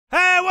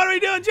what are we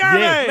doing,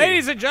 Jeremy? Yeah.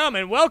 Ladies and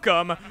gentlemen,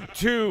 welcome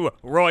to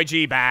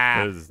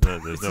ROYGBaa.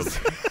 There's no.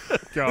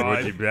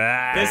 God.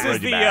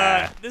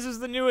 This is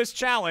the newest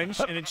challenge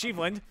in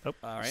Achieveland. Oh.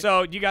 All right.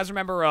 So, do you guys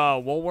remember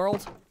Wool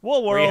World?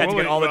 Wool Where you had World.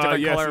 to get all the different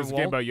yes, color it's a wool?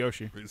 game about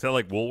Yoshi. Is that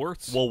like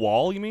Woolworths? Wool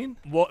wall, you mean?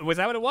 Was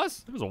that what it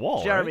was? It was a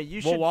wall, Jeremy, right?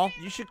 you Wool should wall?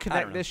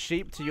 connect know. this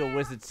sheep to your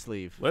wizard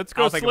sleeve. Let's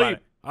go I'll think about sleep.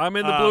 it. I'm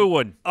in the blue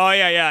one. Oh,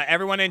 yeah.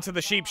 Everyone into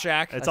the sheep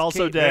shack. It's That's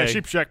also key. day. Yeah,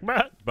 sheep shack,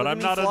 Matt. But I'm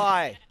Look at not me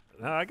fly.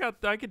 I can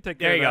take There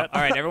care you of go. that.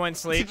 All right, everyone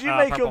sleep. Did you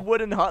make purple. a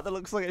wooden hut that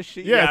looks like a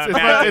sheep? Yeah,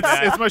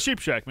 Yeah, it's my sheep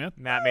shack, man.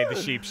 Matt made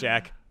the sheep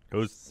shack.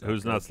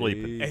 Who's not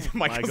sleeping? And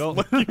Michael's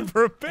Michael? looking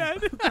for a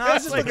bed. No, I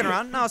was just looking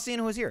around. No, seeing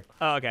who was here.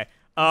 Oh, okay.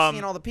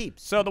 Seeing all the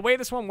peeps. So the way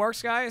this one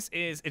works, guys,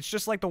 is it's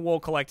just like the wool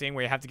collecting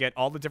where you have to get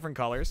all the different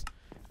colors.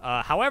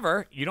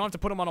 However, you don't have to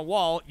put them on a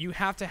wall. You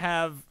have to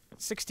have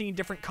 16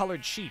 different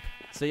colored sheep.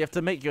 So you have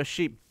to make your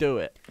sheep do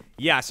it.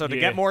 Yeah, so to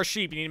Yeah. get more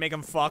sheep, you need to make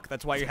them fuck.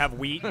 That's why you have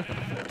wheat. Do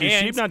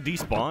And sheep not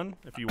despawn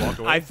if you walk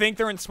away? I think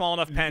they're in small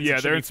enough pens. Yeah, it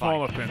should they're be in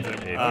small fine. enough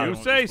pens. If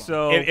you say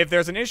so. If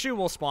there's an issue,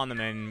 we'll spawn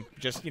them and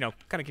just, kind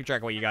of keep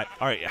track of what you got.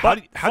 All right.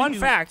 But how fun do you,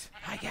 fact,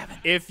 Hi, Gavin.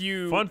 if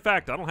you Fun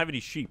fact. I don't have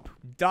any sheep.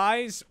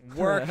 dyes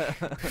work.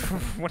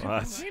 What?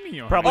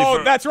 Probably. Oh,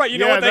 for, that's right. You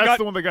know yeah, what they that's got?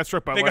 the one that got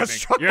struck by They lightning. got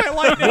struck yeah. by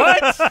lightning.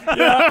 What?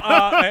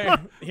 Yeah.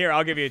 Here,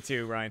 I'll give you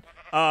two, Ryan.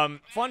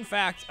 Fun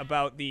fact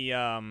about the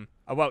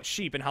about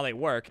sheep and how they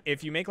work.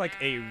 If you make like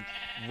a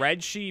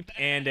red sheep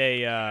and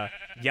a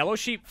yellow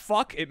sheep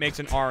fuck, it makes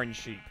an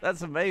orange sheep.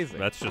 That's amazing.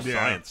 That's just Yeah.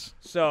 science.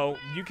 So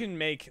you can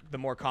make the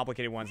more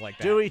complicated ones like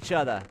that. Do each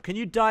other. Can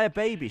you dye a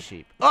baby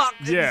sheep? Oh,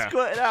 Yeah.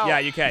 squirt it out. Yeah,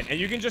 you can, and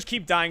you can just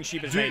keep dyeing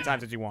sheep as many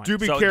times as you want. Do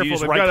be So careful. do you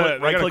just They've right got click,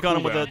 a, right click on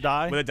them with a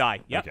die? With a dye.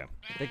 Yep. Okay.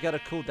 They gotta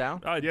cool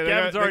down. All right, Yeah,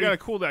 Gavin's they already. got a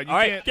cooldown. You All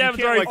right, can't, Gavin's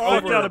you can't already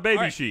like fucked out a baby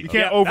All right. sheep. You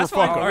can't Yeah, that's overfuck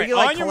fine. them. All Are right, you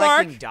like on your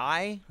collecting mark.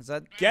 dye? Is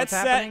that Get what's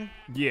set. happening?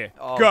 Yeah.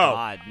 Oh Go.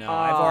 God, no!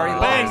 I've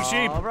already Bang lost.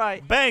 sheep. All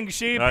right. Bang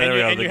sheep. And there we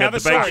you- go. and They you got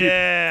have the a bang start. sheep.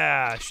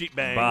 Yeah, sheep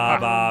bang. Ba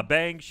ba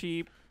bang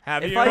sheep.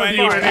 Have If you? I, any-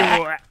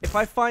 find, if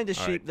I find a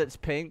sheep right. that's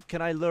pink,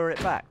 can I lure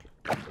it back?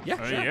 Yeah,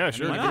 Oh, sure. yeah,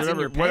 sure. Why Do not? It's in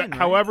whatever, your pen, right?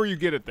 however you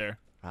get it there.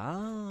 Ah.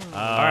 All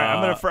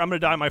right, I'm gonna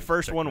dye my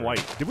first one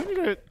white. Do we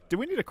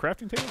need a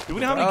crafting table? Do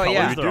we know how many Oh, colors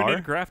yeah. there We do are? need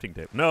a crafting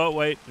table. No,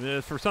 wait,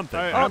 for something.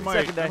 I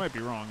second day. might be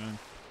wrong.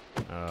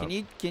 Can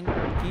you take me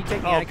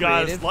Oh out of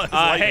God, creative? it's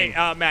lightning.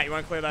 Hey, Matt, you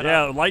want to clear that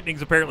yeah, up?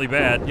 lightning's apparently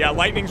bad. Yeah,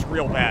 lightning's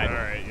real bad. All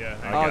right, yeah.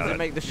 I Oh, got does it. it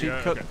make the sheep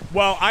Yeah, cook? okay.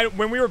 Well,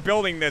 when we were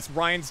building this,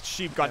 Ryan's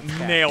sheep got That's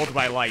bad. nailed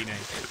by lightning.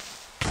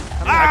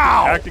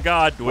 Act of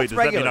God. Wait, What's does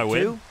that mean regular? I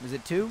win? 2? Is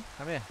it 2?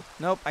 Come here.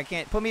 Nope, I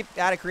can't. Put me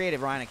out of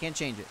creative, Ryan. I can't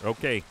change it.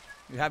 Okay.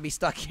 You have me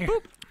stuck here.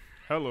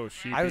 Hello,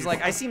 sheep. I was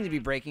like, I seem to be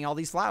breaking all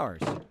these flowers.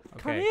 Come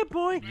Okay. here,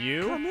 boy.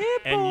 You Come here,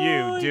 boy. and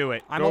you do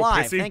it. I'm Go,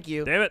 alive. pissy. Thank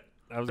you. Damn it.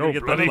 I was Go, gonna get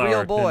that bloody flower.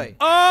 Real boy.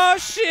 Oh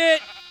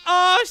shit!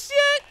 Oh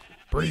shit!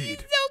 breed.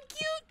 So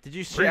cute. Did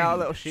you see our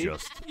little sheep?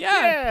 Just.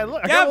 Yeah. Yeah,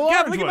 look, I got Gav, a Gav,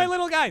 large look at my one.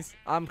 little guys.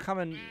 I'm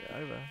coming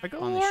over. I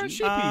got a On the large sheep.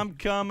 sheepy. I'm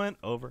coming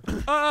over.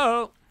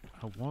 Oh.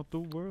 I want the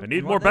world. I need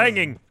You more want this?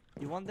 banging.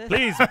 You want this?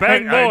 Please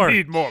bang more. I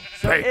need more.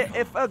 So bang.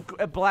 if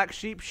a black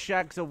sheep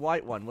shags a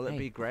white one, will it Hey.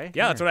 be grey?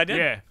 Yeah, that's what I did.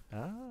 Yeah.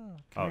 Ah.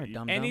 Oh, Here, you-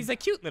 dum-dum. And he's a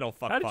cute little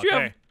fuck. How did fuck. you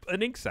have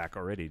an ink sack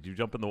already? Did you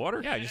jump in the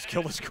water? Yeah, I just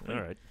killed the squid.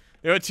 All right.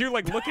 There were two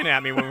like looking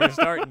at me when we were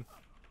starting.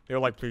 They were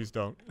like, "Please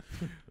don't."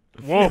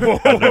 Whoa, whoa,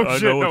 I know whoa, what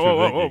shit. you're No, whoa,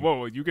 whoa, whoa, thinking.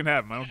 whoa. You can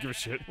have him. I don't give a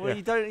shit. Well,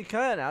 you don't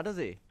care now, does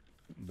he?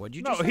 What'd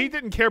you No, just say? he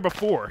didn't care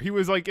before. He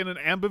was like in an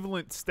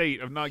ambivalent state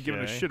of not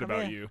giving a Okay. shit Come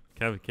about here.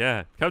 you.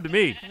 Come to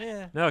me. Come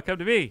here. No, come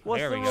to me. What's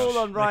There the we go. rule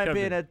on Ryan Come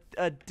being here.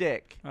 a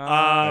dick?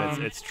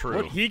 It's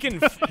true. He can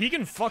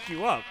fuck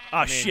you up.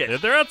 Ah, shit.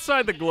 If they're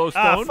outside the glowstone.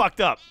 Ah,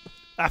 fucked up.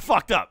 I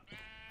fucked up.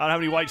 I don't have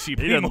any white sheep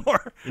He doesn't-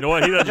 anymore. You know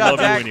what? He doesn't job, love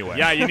you Jack. anyway.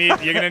 Yeah,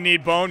 you're gonna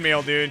need bone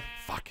meal, dude.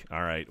 Fuck.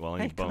 All right. Well, I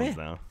Hey, need come bones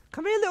here. now.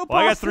 Come here, little Well,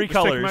 I got bastard. 3 Just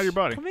take him out of colors. your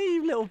body. Come here,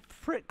 you little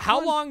prick. How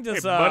Come on. long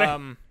does buddy.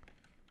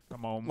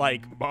 Come on,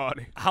 like-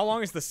 body. how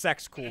long is the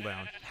sex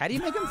cooldown? How do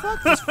you make him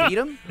fuck? Just feed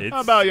him? It's,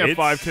 About, yeah, it's-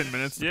 5-10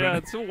 minutes, Yeah,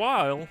 depending. it's a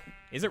while.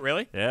 Is it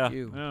really? Yeah.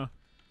 You. Yeah.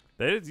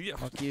 Yeah.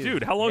 Fuck you.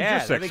 Dude, how long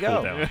Yeah, is your there sex we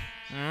go. cooldown?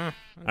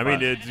 I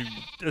mean, it's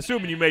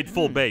assuming you made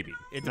full baby.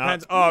 It Not-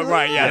 depends. Oh,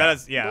 right. Yeah, Look that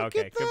is. Yeah. Look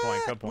Okay. at Good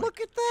point. that. Good point. Look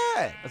at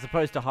that. As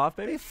opposed to half,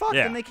 baby? They fucked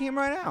Yeah. and they came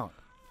right out.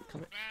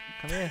 Come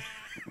here.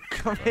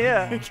 Come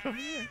here. Come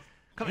here.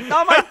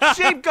 Oh, my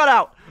sheep got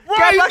out.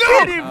 Right, Get back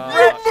no. in, you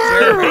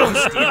Jeremy,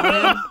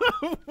 Steven.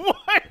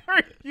 Why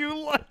are you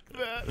like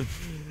that?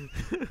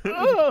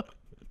 Oh.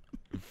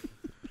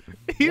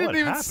 He What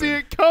didn't even see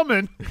happened? it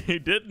coming. He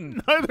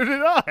didn't. Neither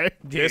did I.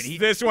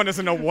 This one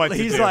doesn't know what to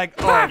do. He's like,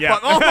 oh, yeah.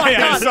 fuck. Oh, my yeah,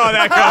 I God. saw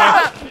that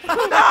coming.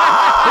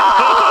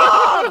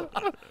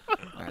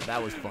 All right,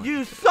 that was fun.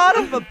 You son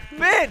of a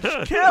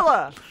bitch.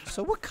 Killer.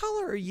 So what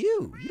color are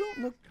you? You don't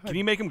look Can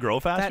you make him grow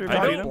faster? that if you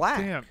dark feed him? black.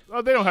 Damn.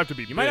 Oh, they don't have to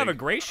be You might have a big.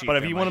 gray sheep. But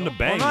if there, you want him to Michael.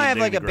 bang, Well, no, I have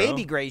then like they a grow.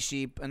 baby gray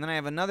sheep, and then I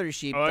have another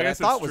sheep Oh, I that I guess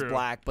thought it's was true.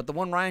 black, but the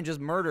one Ryan just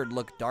murdered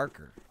looked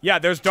darker. Yeah,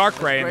 there's dark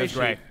gray and Gray there's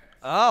gray. sheep.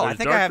 Oh, I There's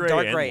think I have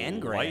dark gray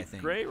and gray, I light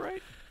think. gray,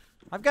 right?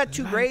 I've got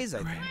 2 grays, I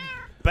think.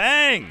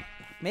 Bang!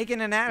 Make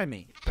an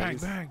anatomy. Bang,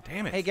 bang.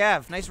 Damn it. Hey,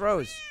 Gav, nice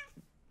rose.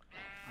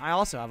 I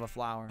also have a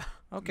flower.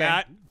 Okay.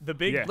 Matt, the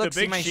big, Yeah. the Look,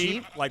 see big my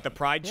sheep, sheep? like the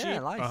pride Yeah,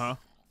 sheep, nice. Uh-huh.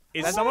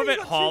 is some of it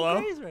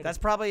hollow? That's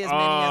probably as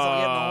many as I'll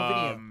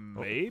get in the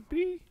whole video.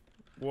 Maybe?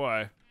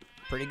 Why?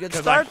 Pretty good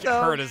Because I start,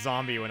 though. heard a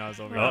zombie when I was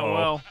over here. Uh-oh.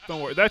 Well,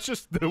 don't worry. That's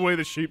just the way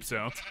the sheep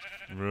sounds.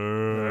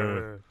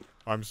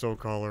 I'm so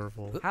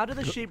colorful. How do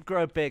the sheep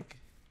grow big?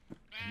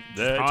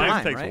 It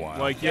time, takes a right? while.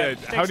 Like, Yeah, yeah, it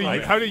how takes do you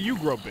life. how do you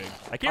grow big?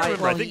 I can't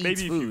remember. well, I think he maybe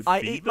eats if you food.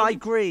 I feed eat them. my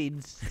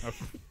greens.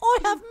 I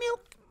have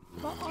milk,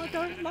 but I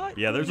don't like.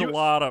 Yeah, there's a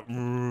lot of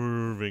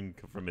moving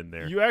from in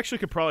there. You actually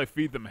could probably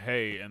feed them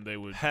hay and they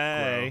would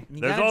Hey.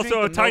 You There's gotta also a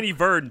drink the tiny milk.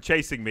 bird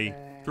chasing me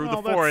through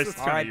the forest.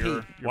 R.I.P.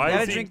 Why You is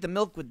gotta he- drink the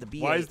milk with the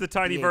BH. Why is the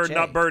tiny bird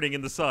not burning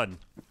in the sun?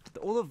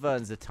 All the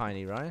Verns are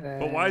tiny, right?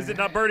 But why is it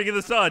not burning in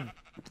the sun?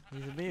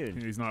 He's immune.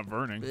 He's not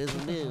burning.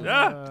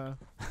 Ah!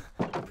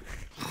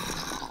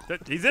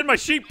 He's in my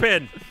sheep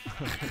pen.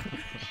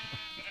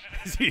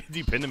 Do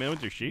you pin them in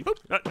with your sheep?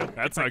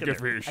 That's not good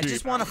for your I sheep.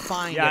 just want to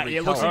find Yeah, every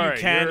it looks color.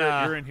 like All you right,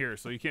 can, you're in here,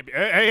 so you can't be.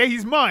 Hey,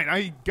 he's mine.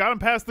 I got him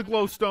past the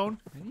glowstone.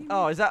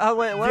 Oh, is that how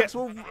it works?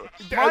 Well,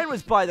 mine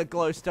was by the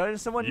glowstone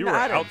and someone You were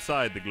had him.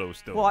 outside the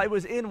glowstone. Well, I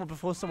was in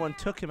before someone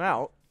took him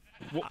out.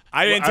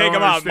 I didn't I take don't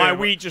him out. My understand.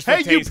 wheat just Hey,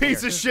 looked you tastier.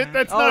 piece of shit!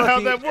 That's Oh, not look, how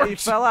he, that He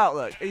works. fell out.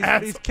 Look, he's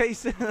Ass.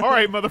 casing. All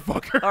right,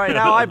 motherfucker. All right,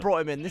 now I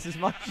brought him in. This is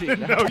my sheep.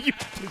 now. No, you.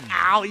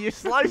 Ow! You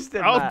sliced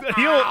him. Matt.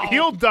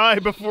 He'll die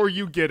before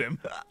you get him.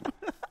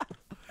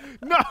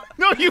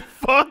 No, you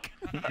fuck.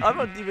 I'm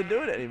not even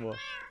doing it anymore.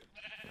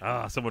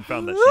 Ah, someone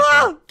found that sheep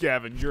pen.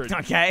 Gavin, you're a.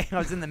 Okay, I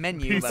was in the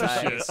menu, Piece but of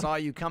I shit. saw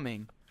you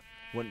coming.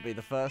 Wouldn't be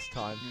the first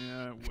time.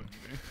 Yeah, it wouldn't be.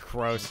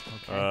 Gross.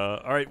 All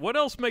right, what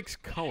else makes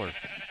color?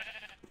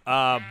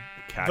 The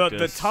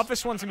Cactus.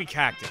 toughest one's gonna be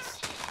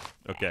cactus.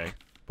 Okay,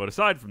 but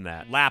aside from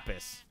that,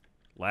 Lapis.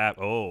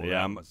 oh,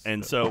 Yeah,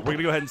 and so we're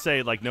gonna go ahead and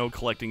say like no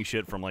collecting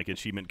shit from like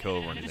Achievement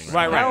Cove or anything.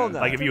 Right, right. Hell no.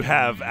 Like if you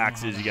have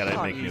axes, you gotta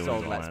Can't make new use ones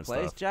old and all Let's that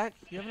Plays, stuff. Jack.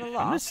 You having a I'm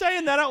laugh? just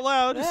saying that out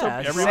loud. Yeah, so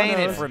just everyone Saying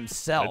it knows. for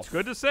himself. it's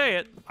good to say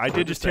it. I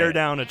did just say tear it.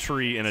 down a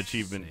tree in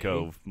Achievement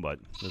Cove, but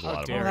there's a lot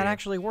of dare Well, them. that you.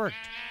 actually worked.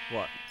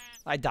 What?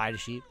 I died a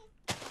sheep.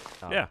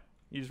 Yeah,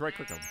 you just right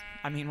click on them.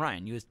 I mean,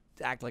 Ryan, you just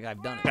act like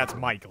I've done it. That's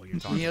Michael you're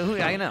talking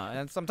about. I know.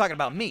 I'm talking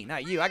about me,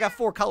 not you. I got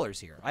 4 colors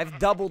here. I've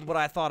doubled what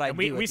I thought I'd And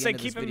do. we at the say end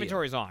of keep this video.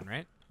 inventories on,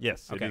 right?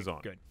 Yes, Okay, it is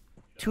on. good.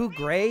 2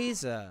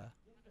 grays, a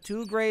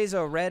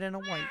red, and a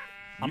white.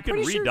 You can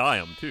pretty sure- re-dye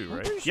them too, I'm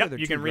right? pretty sure Yep, they're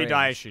you 2 can grays.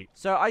 re-dye a sheep.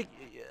 So I.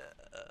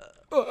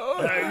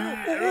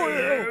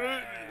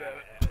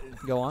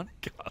 Go on.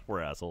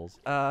 We're assholes.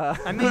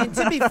 I mean,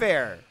 to be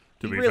fair,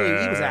 To he be he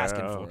was fair.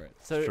 asking for it.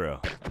 So True.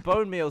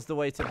 bone meal's the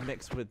way to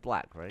mix with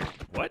black, right?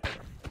 What?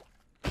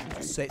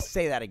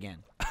 Say that again.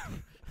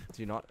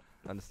 Do you not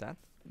understand?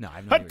 No, I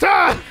have no idea.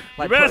 Ta!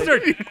 Like You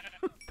bastard!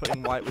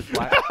 Putting white with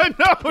black.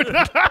 No, no. Why did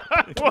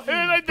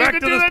I think Back to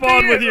to do the that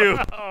spawn to with you? you.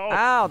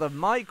 Ow, the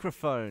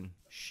microphone.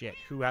 Shit,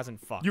 who hasn't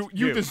fucked?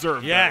 You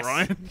deserve Yes. that,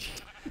 Ryan.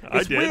 I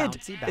It's did. weird.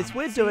 Bouncy, It's bouncy.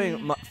 weird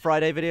doing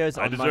Friday videos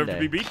I on deserve Monday. to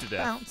be beat to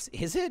death. Bounce.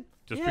 Is it?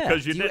 Just Yeah.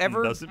 because you Do you didn't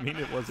ever doesn't mean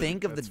it wasn't.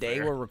 Think of the That's day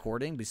fair. we're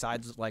recording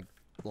besides like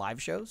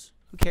live shows?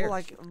 Who cares? Well,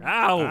 like,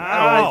 Ow! when Ouch.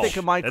 I think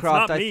of That's Minecraft,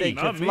 not I me. think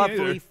Not of me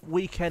lovely either.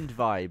 weekend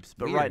vibes.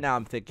 But Weird. right now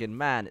I'm thinking,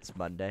 man, it's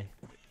Monday.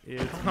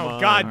 It's Oh,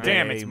 God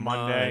damn, it's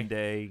Monday.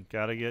 Monday.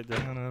 Gotta get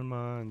down on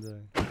Monday.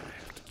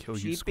 Kill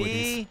you, Squiddies.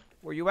 Sheepy,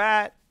 where you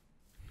at?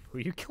 Who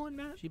are you killing,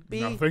 Matt?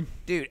 Sheepy. Nothing.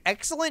 Dude,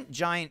 excellent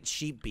giant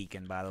sheep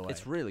beacon, by the way.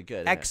 It's really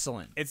good. isn't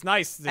excellent. It's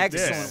nice to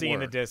Excellent see in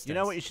the work. distance. You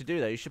know what you should do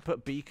though? You should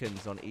put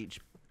beacons on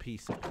each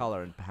piece of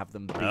color and have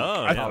them beat Oh,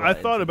 I, yeah. color I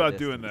into thought the about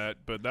doing distance.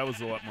 that, but that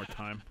was a lot more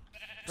time.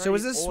 So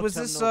was Very this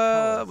autumnal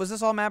colours. was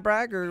this all Matt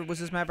Bragg or was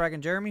this Matt Bragg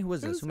and Jeremy? Who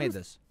was this? Who made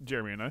this?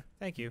 Jeremy and I.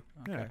 Thank you.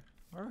 Yeah.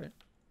 All right.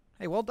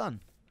 Hey, well done.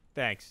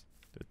 Thanks.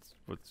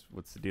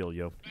 What's the deal,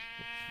 yo?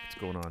 What's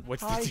going on?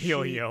 What's Hi, the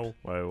deal, sheep. yo?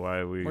 Why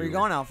are we? Where you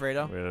going,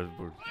 Alfredo? We're,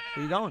 Where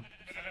you going?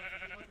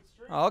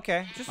 Oh,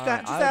 okay. Just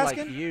I'd like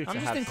asking. you to I'm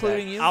just have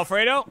including sex. you.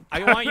 Alfredo,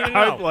 I want you to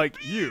I'd know.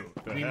 like you.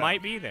 to We have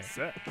might be there.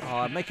 sex.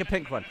 Oh, make a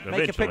pink one.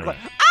 Make a pink Eventually.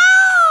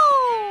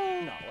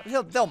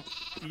 one. They'll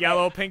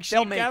Yellow, pink sheep,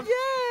 They'll make- Kev?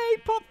 Yay!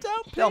 Popped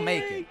out. Pink. they'll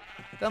make it.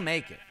 They'll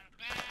make it.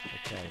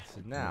 Okay,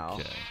 so now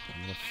Okay,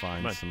 I'm gonna find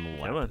Come on, some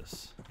come on.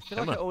 lapis. I feel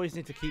Come like I on. always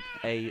need to keep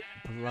a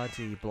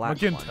bloody black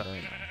Magenta. one, don't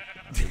I?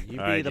 So you be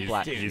All right, the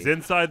black. he's sheep.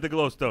 inside the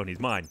glowstone. He's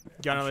mine.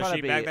 Got I'm another trying to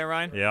sheep back be- there,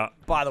 Ryan? Yeah.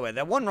 By the way,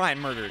 that one Ryan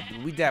murdered,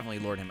 we definitely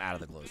lured him out of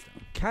the glowstone.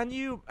 Can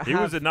you? He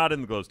have, was not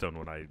in the glowstone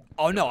when I.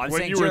 Oh no, I'm When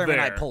saying you were Jeremy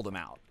and I there. pulled him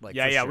out. Like,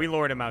 Yeah, for yeah, sure. we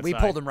lured him outside. We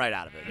pulled him right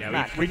out of it. Yeah,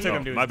 Matt, we can took you-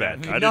 him to My his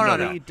bad. death. I didn't No, know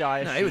no, that. You die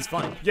a No, sheep? it was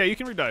fun. Yeah, you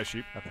can re-dye a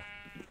sheep. Okay.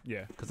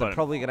 Yeah. Because I'm but-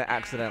 probably gonna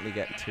accidentally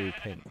get 2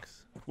 pinks.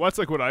 Well, that's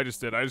like what I just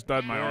did. I just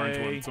dyed my orange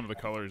one Yay. in some of the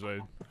colors I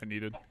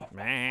needed.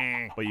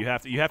 But you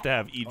have to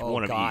have each Oh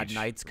one of God, each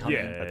night's coming.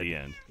 Yeah. at the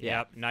end.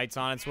 Yep, night's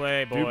on its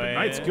way, boy. Dude, but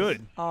night's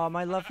good. Oh,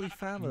 my lovely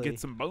family. Get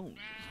some bones.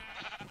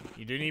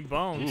 You do need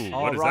bones. Ooh,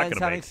 Oh, what is Ryan's that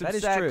gonna having make? some That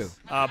is sex.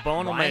 true.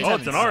 Bone will Ryan's make Oh,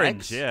 it's an having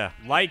orange. sex? Yeah.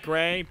 light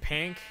gray,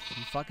 pink.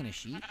 You fucking a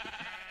sheep?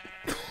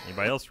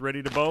 Anybody else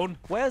ready to bone?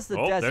 Where's the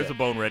Oh, desert? there's a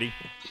bone ready.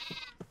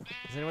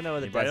 Does anyone know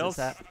where the Anybody desert's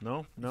else? at?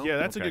 No? No? Yeah,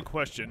 that's Okay. a good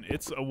question.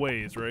 It's a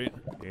ways, right?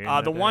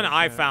 The one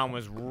I found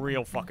was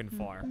real fucking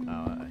far.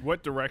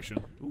 What direction?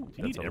 Do you That's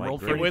need a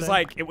emerald white for It was anything?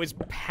 like it was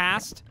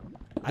past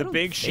the don't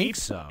big think sheep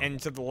so. and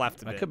to the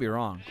left of I it. could be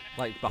wrong.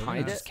 Like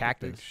behind It's it?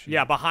 cactus.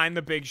 Yeah, behind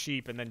the big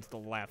sheep and then to the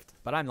left.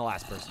 But I'm the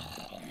last person.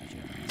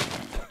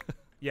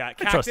 Yeah,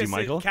 trust you, cactus.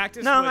 Michael.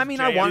 Cactus No, was I mean,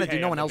 I wanted JFK to.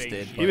 No one of else the big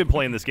did. sheep. You've been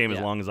playing this game as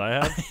Yeah. long as I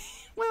have.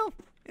 Well,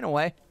 in a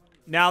way.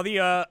 Now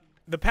the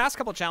past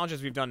couple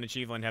challenges we've done in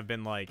Achieveland have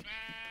been like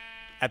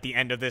at the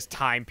end of this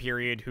time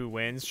period who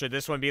wins. Should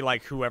this one be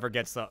like whoever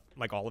gets the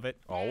like all of it?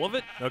 All of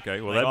it?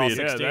 Okay, well, Like all that'd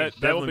be, 16. Yeah, that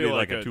will definitely be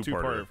like a a two-parter.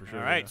 two-parter for sure.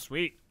 All right,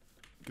 sweet.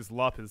 Because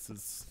Lapis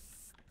is.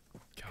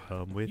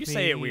 Come with You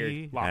say it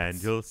weird. Lapis.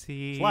 and you'll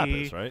see It's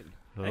Lapis, right?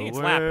 I think a it's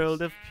world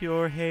Lapis. of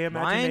pure hay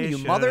Ryan, you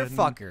imagination.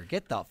 motherfucker.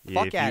 Get the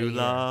fuck If out you of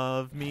here.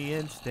 love me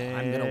instead,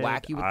 I'm gonna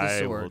whack you with the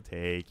I will sword.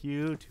 take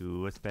you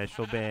to a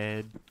special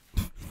bed.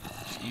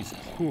 Jesus.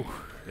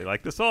 They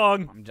like the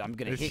song. I'm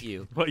gonna hit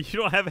you. Well, you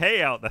don't have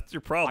hay out. That's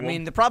your I problem.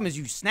 mean, the problem is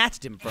you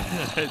snatched him from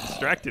me. it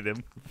distracted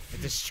him.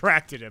 It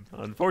distracted him.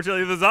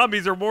 Unfortunately, the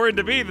zombies are more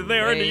into me than they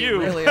are into They you.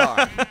 really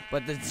are.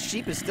 But the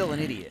sheep is still an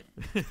idiot.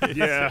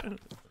 Yeah.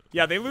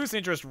 Yeah, they lose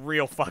interest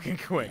real fucking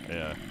quick.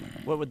 Yeah.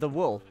 What with the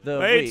wool? The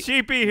Hey, wheat.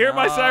 Sheepy, hear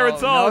my siren Oh,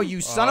 song. No,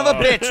 you son of a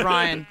bitch,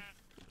 Ryan.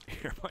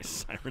 Hear my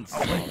siren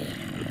song.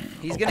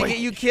 He's gonna get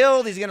you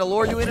killed. He's gonna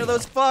lure you into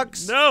those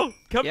fucks. No,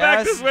 come back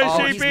Yes. this way, Oh,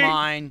 Sheepy. he's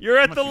mine. You're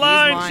at the He's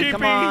line, mine. Sheepy.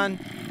 Come on.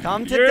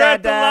 Come to You're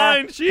at the Dada.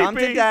 line, Come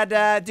to Sheepy.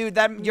 Dada. Dude,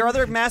 that your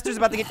other master's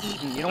about to get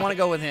eaten. You don't want to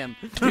go with him.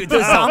 Dude, the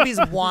zombies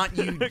want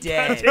you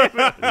dead.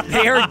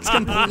 They are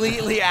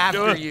completely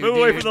after you, Move dude.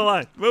 away from the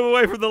line. Move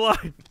away from the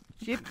line.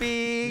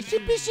 Sheepy,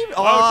 sheepy, sheepy.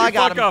 Oh, Why don't you I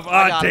got fuck him. off? I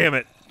Ah, got him. damn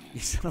it. You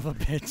son of a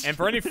bitch. And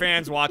for any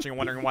fans watching and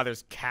wondering why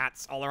there's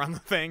cats all around the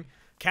thing,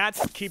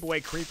 cats keep away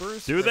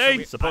creepers. Do Or they?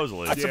 so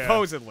Supposedly. Yeah. Yeah.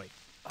 Supposedly.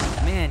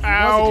 Man, he was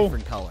Ow. a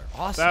different color.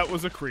 Awesome. That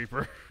was a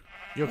creeper.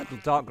 Your the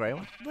dark grey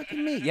one? Look at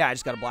me. Yeah, I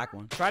just got a black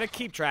one. Try to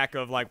keep track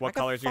of like what I got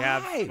colors you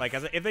have. 5. Like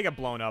if they get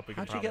blown up, we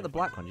can How'd you get the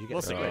probably- black one? Did you get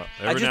We'll the see. grey?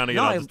 Every just- now and again,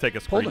 no, I'll I just take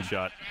a pulled him.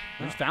 screenshot.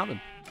 I just found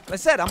him. I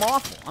said, I'm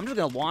awful. I'm just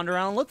gonna wander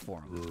around and look for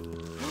him.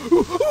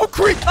 Oh,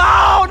 creep!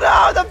 Oh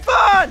no, the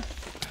fun!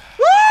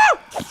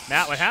 Woo!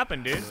 Matt, what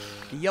happened, dude?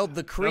 He yelled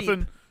the creep.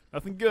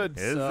 Nothing good.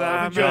 His So-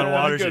 John good,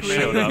 Waters good, just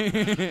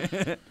good.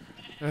 showed up.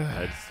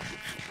 That's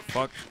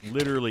fuck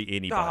literally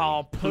anybody.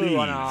 Oh, poo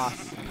on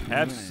us.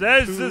 Have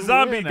says the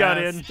zombie got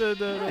in. He's got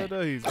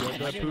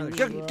that poo.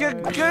 Good,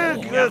 good, good,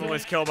 Gavin good.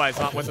 was killed by a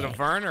zombie. Was it a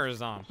Vern or a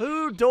zombie?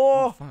 Who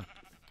door?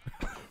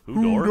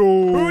 Who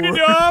door? Who did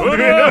you?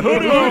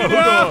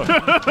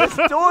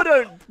 This door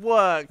don't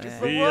work. It's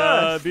the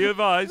worst. Be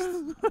advised,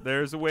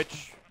 there's a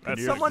witch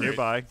someone-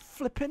 nearby.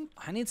 Flipping.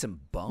 I need some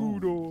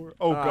bone.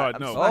 Oh Alright, God,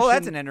 I'm no. sorry. Oh,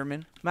 that's an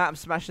Enderman. Matt, I'm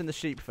smashing the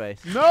sheep face.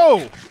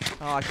 No!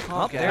 Oh, I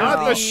can't get there's Not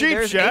out. the sheep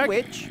there's a shack.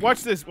 witch.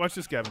 Watch this,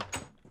 Gavin.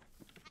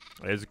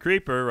 There's a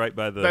creeper right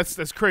by the.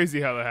 That's crazy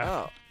how that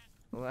happened.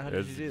 Oh. Well, how did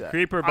There's you do that?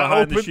 creeper I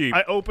behind the opened, sheep.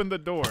 I opened the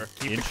door.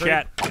 in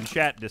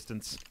chat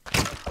distance.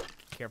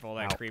 Careful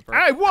of that creeper.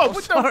 Hey, whoa!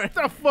 What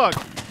the fuck?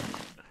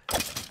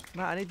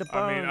 Matt, I need the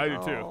bone. I mean, I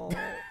do too. Oh.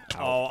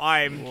 Oh,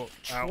 I'm Ow.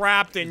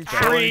 trapped in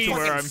Going trees. to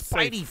where I'm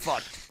Spidey safe.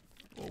 fucked.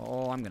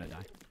 Oh, I'm gonna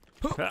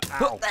die.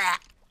 Ow.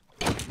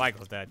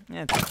 Michael's dead.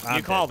 Yeah,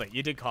 You called it.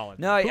 You did call it.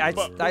 no, I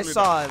Who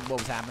saw what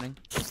was happening.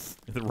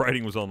 The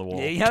writing was on the wall.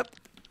 Yeah, yep.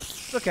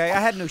 It's okay. I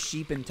had no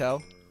sheep in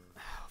tow.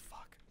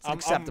 It's an I'm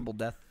acceptable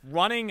death.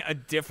 running a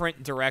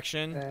different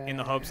direction in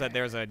the hopes that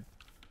there's a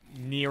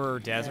nearer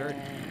desert.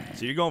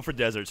 So you're going for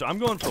desert. So I'm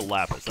going for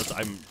lapis.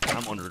 I'm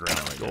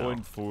underground right now.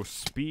 for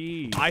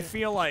speed. I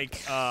feel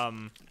like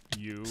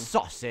You.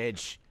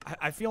 Sausage.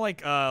 I feel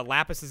like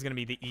lapis is gonna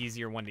be the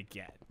easier one to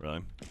get.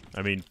 Really?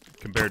 I mean,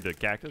 compared to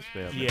cactus?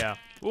 Yeah.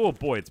 Oh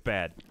boy, it's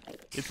bad.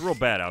 It's real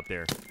bad out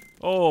there.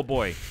 Oh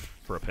boy.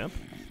 For a pimp?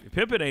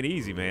 Pimping ain't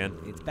easy, man.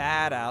 It's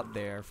bad out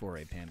there for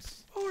a pimp.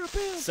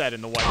 Said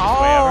in the whitest way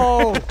ever.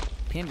 Oh,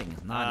 pimping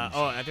is not.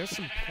 easy. There's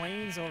some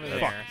planes over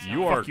there.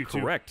 You are you too.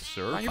 correct,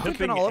 sir. You're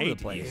pimping all over the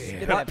ain't place. easy.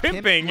 Look at that pimp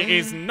Pimping lane.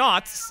 is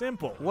not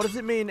simple. What does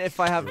it mean if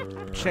I have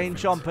chain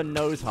chomp and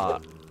nose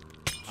heart?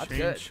 That's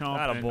good.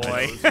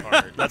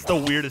 Attaboy. That's the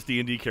weirdest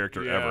D&D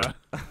character Yeah.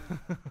 ever.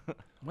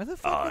 Where the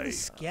fuck are the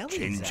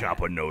skellies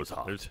at? nose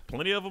hog. There's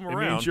plenty of them It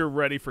around. means you're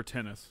ready for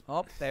tennis.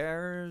 Oh,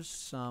 there's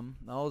some.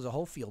 Oh, there's a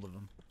whole field of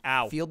them.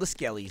 Ow. Field of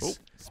skellies.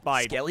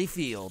 Spied. Skelly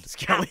field.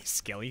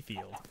 Skelly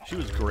field. She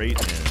was great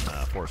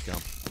in Forrest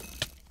Gump.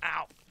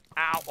 Ow.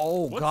 Ow.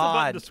 Oh What's the God.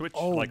 button to switch,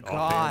 oh like, God.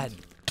 offhand?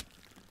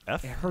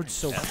 F? It hurts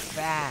so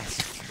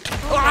fast.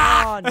 Come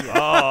on, you-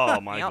 Oh,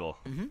 Michael.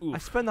 I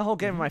spent the whole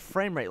game with my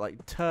frame rate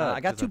like turd. I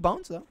got 2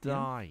 bones though.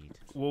 Died.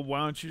 Well, why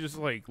don't you just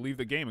like leave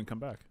the game and come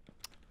back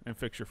and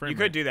fix your frame? You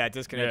could rate? do that.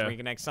 Disconnect, Yeah.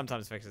 reconnect.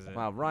 Sometimes fixes it.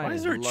 Wow, Ryan Why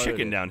is there a loaded.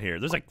 chicken down here?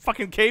 There's like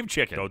fucking cave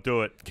chicken. Don't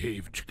do it.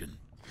 Cave chicken.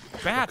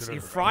 Bats.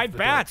 You fried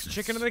bats.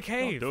 Chicken in the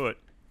cave. Don't do it.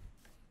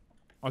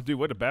 I'll do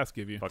what did Bass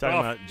give you? Talking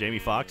about Jamie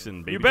Foxx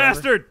and Baby You Driver?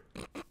 bastard!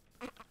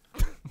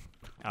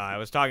 I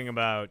was talking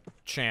about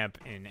Champ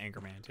in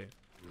Anchorman too.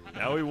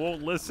 Now he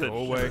won't listen. Go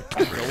away.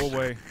 Go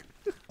away.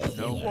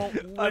 No.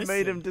 I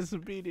made him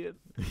disobedient.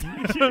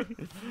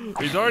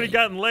 He's already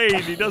gotten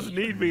laid. He doesn't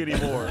need me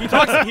anymore.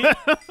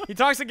 He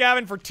talks to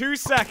Gavin for 2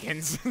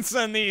 seconds, and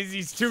suddenly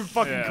he's too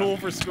fucking cool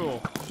for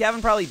school.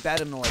 Gavin probably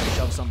bet him to like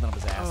shove something up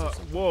his ass. Or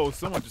something. Whoa,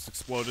 someone just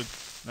exploded.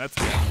 That's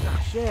good.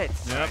 Shit.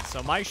 Yep.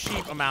 So my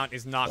sheep amount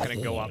is not going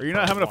to go up. Are you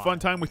not having a fun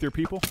time with your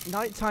people?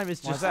 Nighttime is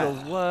just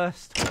that? the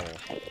worst.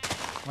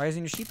 Why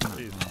isn't your sheep on?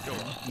 You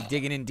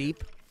digging in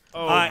deep?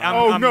 Oh,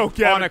 I'm no, on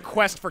Gavin. a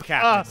quest for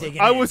cactus.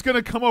 I was going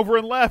to come over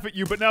and laugh at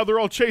you, but now they're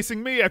all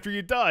chasing me after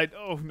you died.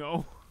 Oh,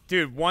 no.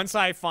 Dude, once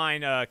I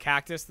find a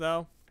cactus,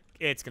 though,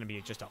 it's going to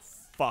be just a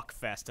fuck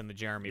fest in the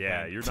Jeremy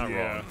Yeah, pen. you're not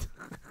wrong.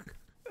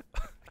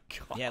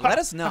 Yeah, let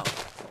us know.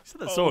 You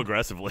said that so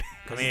aggressively.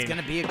 Because it's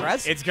gonna be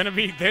aggressive. It's going to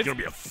be... It's gonna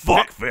be a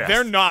fuck fest.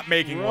 They're not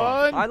making one.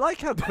 Run. I like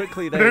how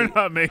quickly They're they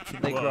not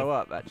making love. grow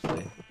up,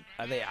 actually.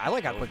 I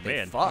like how quick they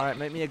man. fuck. All right,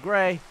 make me a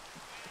gray.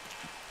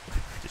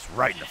 Just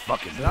right in the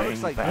fucking That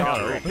looks like bang. dark.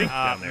 Got a little pink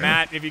down there.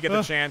 Matt, if you get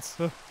the chance,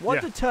 What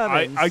Yeah.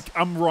 determines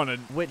I'm running.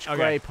 which okay,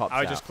 gray pops I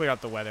would out? just clear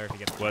out the weather if you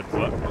get the What?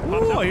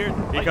 Oh, here.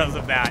 because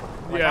of that.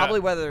 Like, Yeah. probably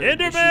whether the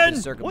sheep is Enderman!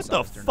 What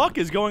circumcised the or fuck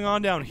is going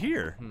on down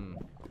here?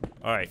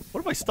 All right. What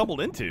have I stumbled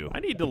into?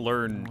 I need to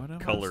learn What am I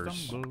colors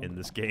stumbling? in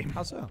this game. not.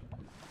 How so?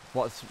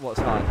 What's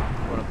hard?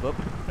 You want a book?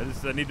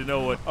 I need to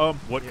know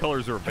what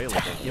colors are available.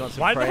 You want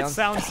some Why did that crayons?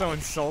 sound so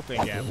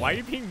insulting, Gavin? Why are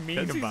you being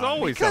mean Because about he's it?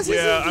 always Because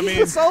something. he's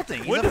insulting.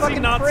 He's When a does he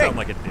fucking not prick. sound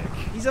like a dick?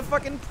 He's a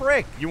fucking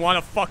prick. You want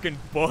a fucking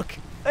book?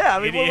 Yeah, I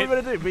mean, Idiot. what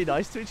are we gonna do? Be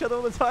nice to each other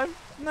all the time?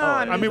 No,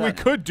 I I mean, we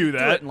could do do it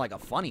that. in like a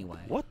funny way.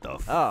 What the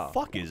Oh.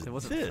 fuck is It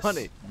wasn't this?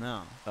 funny.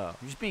 No. Oh.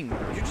 You're just being a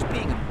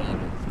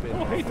mean.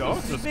 Oh, hey,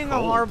 dogs. Just being a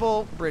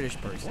horrible British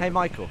person. Hey,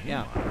 Michael.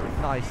 Yeah.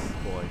 Nice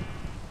boy.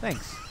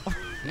 Thanks.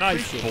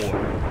 Nice boy.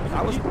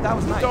 That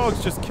was nice.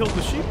 Dogs just killed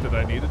the sheep that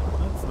I needed.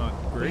 That's not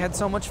We great. had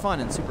so much fun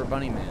in Super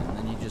Bunny Man, and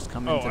then you just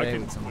come in Oh, I today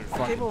can- with some You've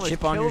fucking almost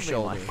chip on your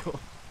killed me, shoulder.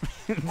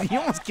 Michael. You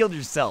almost killed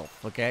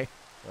yourself, okay?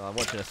 Well, I'm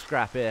watching a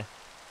scrap here.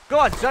 Go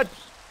on, son.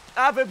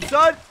 Have him,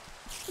 son.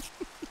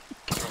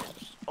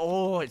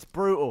 Oh, it's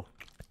brutal.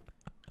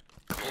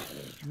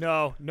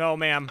 No,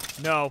 ma'am.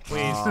 No,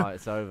 please. Oh,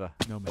 it's over.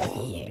 No,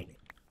 man.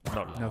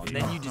 And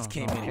then you just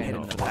came in and hit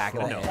him in the back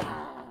of the head.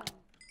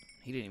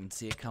 He didn't even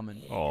see it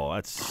coming. Oh,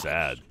 that's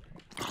sad.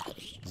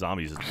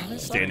 Zombies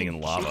is standing in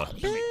lava.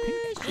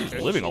 He's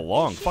living a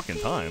long fucking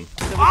time.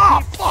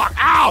 Oh, fuck!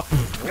 Ow!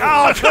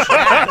 Ow!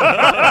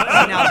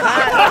 Now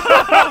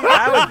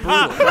that was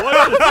brutal.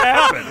 What just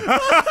happened?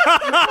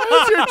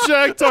 What's your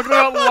Jack talking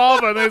about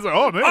lava? And he's like,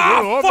 oh, man.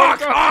 Oh,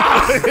 fuck!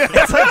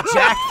 It's like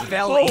Jack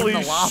fell Holy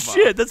in the lava.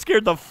 shit, that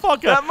scared the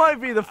fuck That out.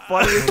 might be the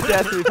funniest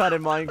death we've had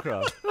in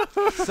Minecraft.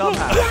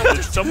 Somehow.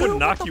 Did someone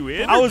knock you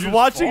in? I or was just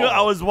watching. fall?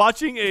 I was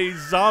watching a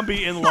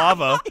zombie in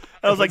lava.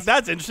 I was like,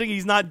 "That's interesting.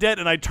 He's not dead."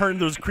 And I turned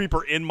this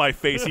creeper in my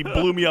face. He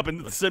blew me up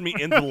and sent me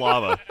into the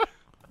lava.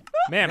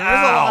 Man, There's a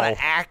lot Ow. of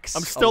axe.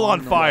 I'm still along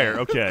on the fire. way.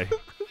 Okay.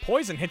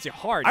 poison hits you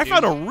hard, I dude.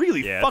 found a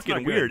really Yeah, it's not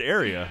fucking good. weird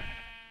area.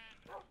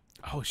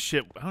 Oh,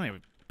 shit. I don't have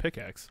a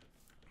pickaxe.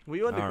 Were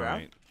you All underground?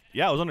 right.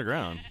 Yeah, I was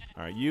underground.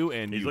 All right, you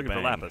and He's you looking bang.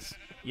 for lapis.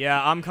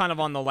 Yeah, I'm kind of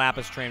on the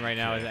lapis train right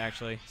now,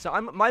 actually. So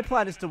my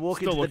plan is to walk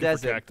Still into the looking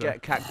for desert, cacti.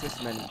 get cactus,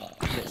 and then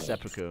get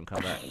seppuku and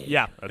come back.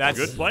 Yeah, That's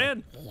a good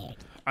plan.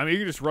 I mean, you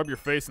can just rub your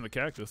face in the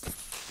cactus.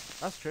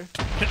 That's true.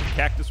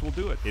 Cactus will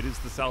do it. It is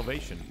the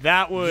salvation.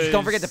 That was Just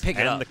don't forget to pick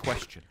it And up. the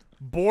question.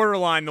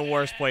 borderline the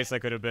worst place I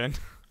could have been.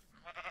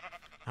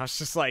 I was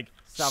just like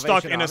stuck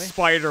Salvation in a Army?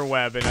 spider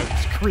web, and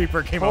a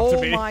creeper came up to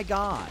Oh me. my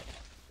god.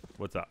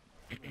 What's up?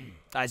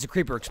 There's a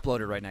creeper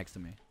exploded right next to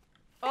me.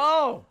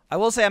 Oh! I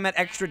will say I'm at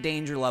extra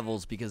danger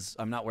levels because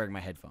I'm not wearing my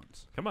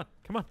headphones. Come on.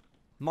 Come on.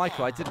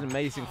 Michael, I did an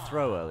amazing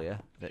throw earlier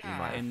that you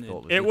might In have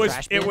thought the- It was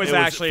trash it bin? was It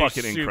was actually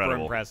fucking super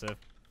incredible. impressive.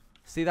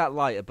 See that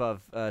light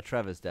above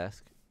Trevor's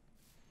desk?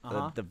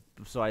 Uh-huh.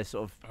 So I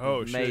sort of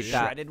Oh, shit, made yeah.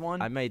 that. Shredded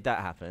one? I made that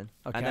happen.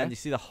 Okay. And then you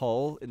see the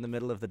hole in the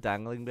middle of the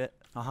dangling bit?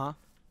 Uh-huh.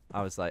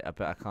 I was like, I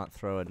bet I can't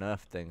throw a Nerf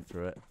thing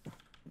through it.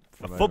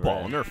 A from football,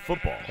 over a there. Nerf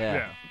football. Yeah.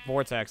 Yeah.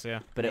 Vortex, yeah.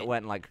 But it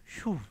went like,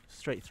 shoo,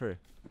 straight through.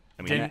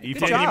 I mean, Didn't, he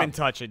didn't fucking even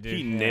touch it, dude.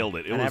 he nailed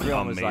it. It And was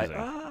everyone was amazing.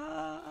 like,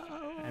 ah.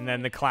 And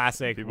then the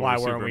classic, People why were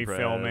super weren't we impressed,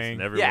 filming?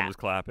 And everyone Yeah. was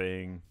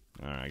clapping.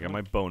 All right, I got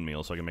my bone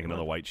meal, so I can make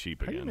another white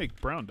sheep How do you again. make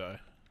brown dye?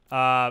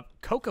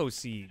 Cocoa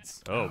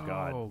seeds. Oh,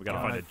 God. We got to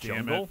find a God damn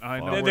jungle. it. I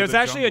know Fuck. where There's the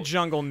actually a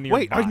jungle- jungle nearby.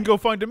 Wait, I can go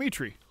find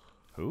Dimitri.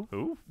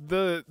 Who?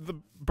 The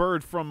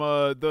bird from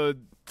the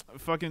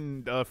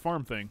fucking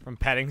farm thing. from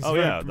petting Oh zoo.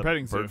 yeah, from the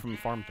petting bird zoo. from the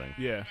farm thing.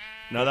 Yeah.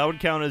 No, that would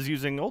count as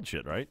using old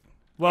shit, right?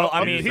 Well,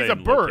 I Oh, mean, he's a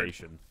Same bird.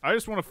 location. I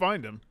just want to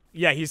find him.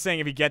 yeah, he's saying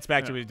if he gets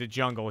back Yeah. to the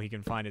jungle, he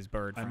can find his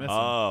bird. I friend. miss him.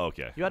 Oh,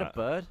 okay. You had a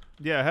bird?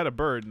 Yeah, I had a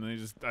bird,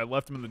 and I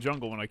left him in the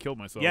jungle when I killed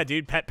myself. Yeah,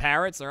 dude, pet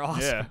parrots are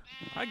awesome. Yeah.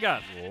 I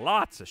got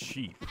lots of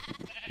sheep.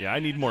 Yeah, I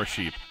need more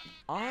sheep.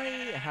 I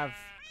have.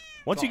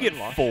 Once you gotten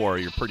get lost. 4,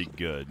 you're pretty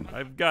good.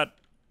 I've got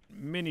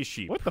mini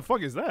sheep. What the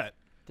fuck is that?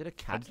 Did a I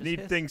cat just need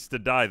hiss? things to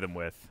dye them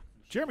with.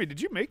 Jeremy,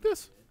 did you make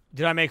this?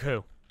 Did I make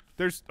who?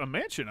 There's a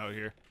mansion out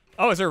here.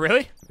 Oh, is there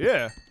really?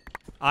 Yeah.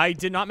 I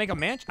did not make a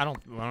mansion. I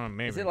don't know,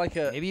 maybe. Is it like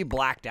a? Maybe you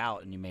blacked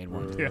out and you made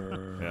one.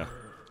 Yeah.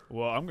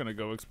 Well, I'm gonna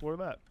go explore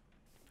that.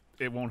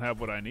 It won't have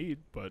what I need,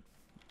 but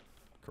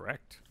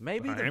Correct.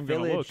 Maybe I the am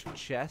gonna village look.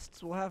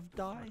 chests will have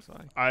dye.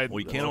 Well,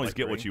 you can't always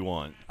get what you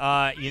want.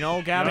 You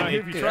know, Gavin.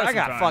 if you Dude, try I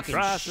got sometimes. fucking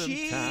Try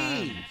sheep.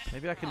 sometimes.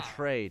 Maybe I can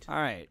trade. All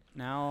right,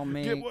 now I'll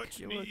make. Get what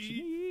you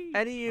need.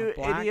 Any of you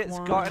black idiots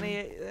one. got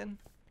any then?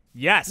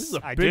 Yes,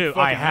 a I big do.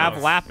 fucking I have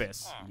house.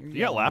 lapis. You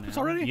got lapis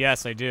already?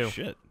 Yes, I do.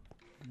 Shit.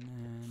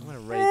 I'm gonna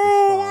raid this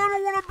farm.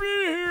 don't want to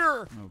be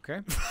here. Okay.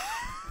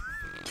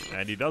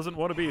 And he doesn't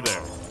want to be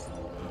there.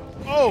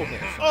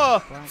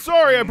 Oh,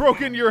 sorry, I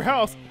broke into your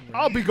house.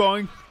 I'll be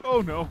going.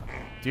 Oh no.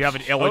 Do you have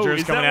an Oh, illagers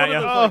is coming that at one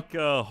you? of those,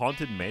 like,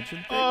 haunted mansion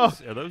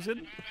things? Are those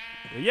in?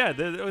 Yeah,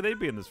 they'd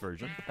be in this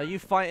version. Are you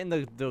fighting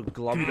the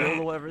glumble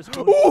or whatever it's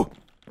called? Ooh!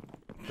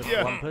 The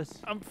Yeah. Glumpus?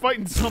 I'm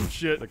fighting some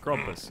shit. The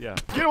Krampus, yeah.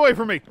 Get away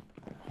from me.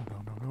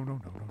 No.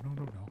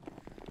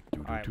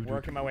 All right,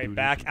 working my way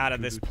back out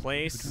of this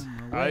place.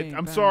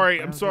 I'm sorry.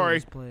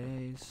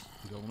 Place.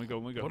 Let me go.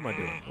 What am I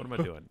doing? What am I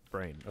doing?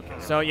 Brain. Okay.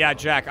 So yeah,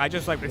 Jack, I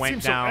just like They went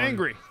seem so down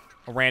angry.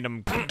 a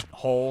random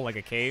hole, like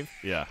a cave,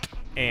 Yeah.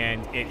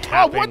 and it Oh,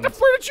 happened. what the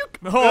frick did you?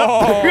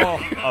 Oh,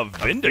 A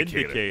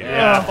vindicator. Vindicator.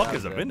 Yeah. The fuck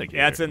is a vindicator?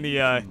 yeah, it's in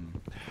the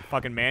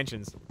fucking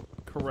mansions.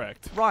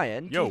 Correct.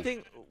 Ryan, do Yo. you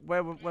think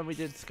when we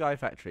did Sky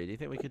Factory, do you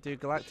think we could do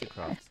Galactic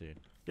Craft soon?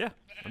 Yeah,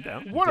 I'm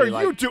down. What Do are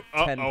like you doing?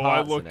 10 Oh, I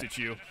parts in looked it. at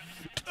you.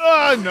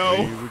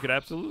 No. We could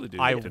absolutely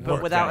do I that. would-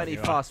 But without that, any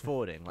yeah. fast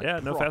forwarding. Like Yeah,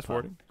 no proper. fast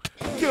forwarding.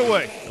 Get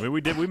away. I mean,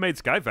 we made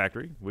Sky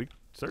Factory. We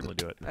certainly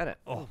do it. Edit.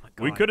 Oh my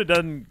god. We could have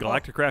done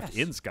Galacticraft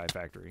in Sky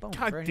Factory. Boom,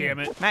 God right damn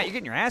here. it. Matt, you're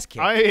getting your ass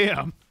kicked. I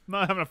am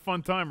not having a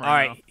fun time All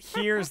right right,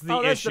 here's the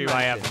Oh, that's the issue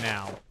I have mansion.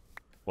 now.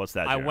 What's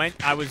that? I Jared?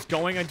 I was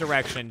going a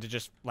direction to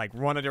just like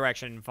run a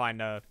direction and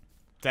find a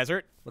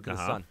desert. Look at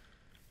the Uh-huh. sun.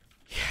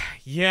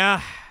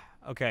 Yeah.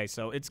 Okay,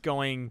 so it's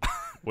going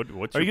What's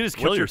Or you your, can just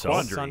kill what's your yourself.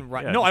 quandary?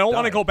 sunrise. Yeah, No, I just don't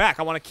want to die. go back.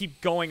 I want to keep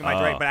going in my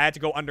direction, Oh. but I had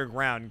to go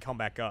underground and come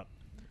back up.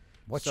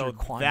 What's so your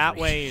quandary? that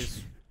way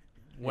is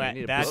Yeah, you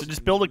need a that's book.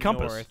 Just build a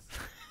compass.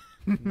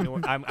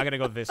 north. I'm gonna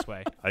go this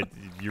way.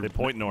 You're They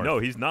point north. No,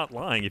 he's not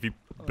lying. If you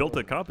built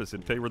a compass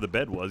and tell you where the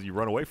bed was, you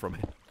run away from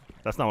it.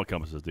 That's not what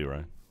compasses do,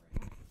 right?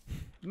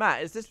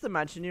 Matt, is this the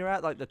mansion you're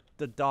at? Like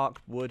the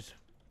dark wood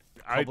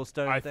now.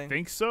 cobblestone I thing?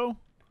 think so.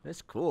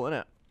 It's cool, isn't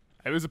it?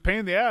 It was a pain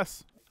in the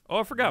ass. Oh,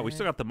 I forgot. We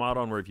still got the mod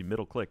on where if you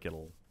middle click,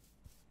 it'll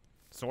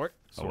Sort.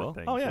 sort well.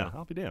 things. Oh yeah,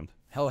 I'll be damned.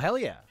 Hell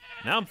yeah.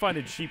 Now I'm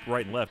finding sheep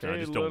right and left, and I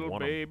Hey, just don't little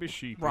want them. baby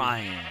sheep.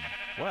 Ryan,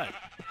 What?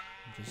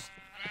 you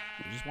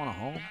just want a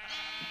home?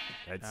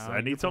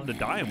 I need something to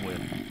dye him with.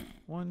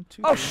 1,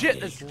 2. Oh shit,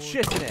 there's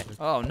shit in it.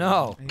 Oh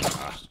no.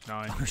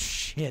 9. Oh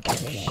shit.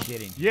 That's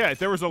shitting. Yeah,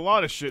 there was a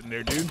lot of shit in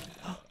there, dude.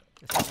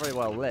 It's not very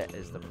well lit,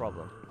 is the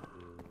problem.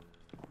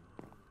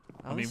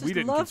 Oh, I mean, this we is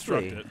didn't lovely.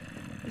 construct it.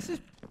 This is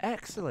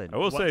excellent. I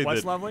will say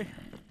What's that lovely?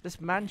 This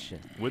mansion.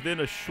 within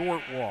a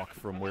short walk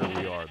from where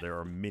we are, there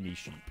are mini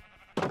sheep.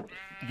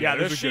 Yeah,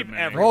 there's there's a sheep good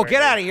many. everywhere. Oh,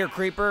 get out of here,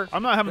 creeper.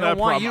 I'm not having We don't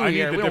that want problem. you I need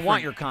here. the We don't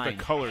want different- your kind.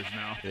 The colors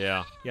now.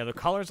 Yeah. Yeah, the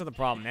colors are the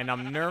problem, and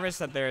I'm nervous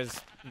that there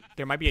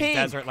might be a Pink.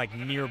 desert like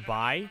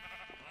nearby,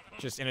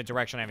 just in a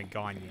direction I haven't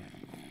gone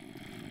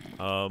yet.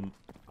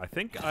 I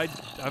think I've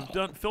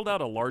filled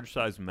out a large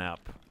size map,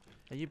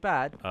 Are you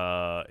bad?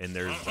 and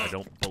there's I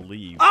don't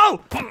believe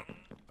Oh!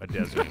 a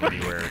desert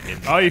anywhere in.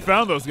 Oh, you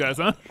found those guys,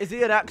 huh? Is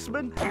he an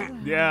axeman?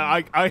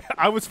 Yeah,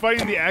 I was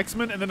fighting the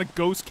axeman, and then a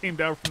ghost came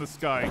down from the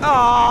sky.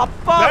 Oh,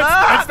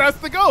 fuck! That's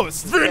the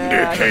ghost.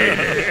 Yeah,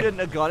 you shouldn't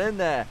have gone in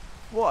there.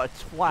 What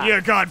a twat.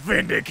 You got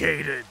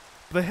vindicated.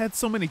 They had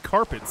so many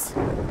carpets.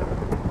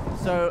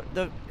 So,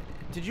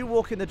 did you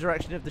walk in the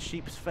direction of the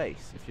sheep's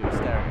face if you were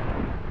staring at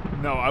it?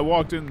 No, I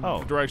walked in Oh.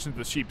 the direction of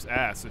the sheep's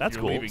ass. If That's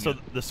you're cool. leaving So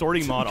it. the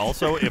sorting mod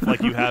also, if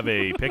like you have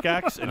a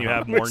pickaxe and you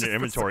have more Which in is your the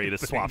inventory, it same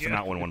just swaps thing, them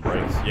out when one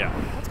breaks. Yeah.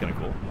 That's kind of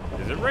cool.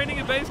 Is it raining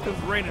in base? Because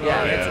it's raining.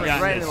 Yeah, already. it's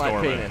yeah. raining like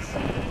Storm it.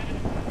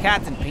 penis.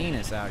 Captain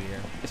Penis out here.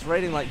 It's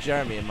raining like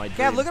Jeremy in my dream.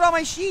 Gav, look at all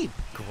my sheep.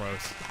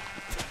 Gross.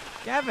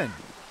 Gavin.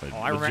 But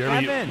I was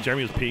remember-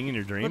 Jeremy was peeing in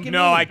your dream. Look at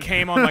No, me. I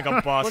came on like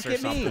a bus Look or at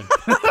something.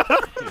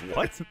 me.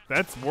 What?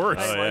 That's worse.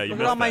 Oh, yeah, you Look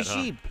missed at all my that, huh?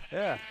 sheep.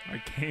 Yeah. I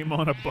came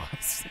on a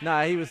bus.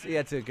 Nah, he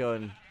had to go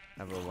and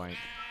have a wank.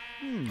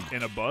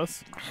 In a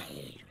bus?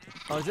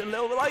 Oh, is it a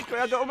little light grey?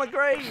 I got all my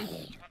greys.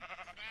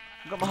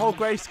 I got my whole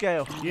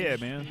grayscale. Yeah,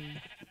 man.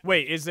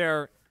 Wait, is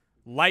there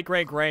light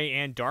gray, gray,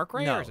 and dark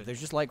gray? No, or is it there's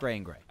just light gray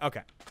and gray.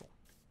 okay.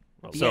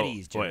 So,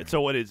 Yetis, Jeremy. wait,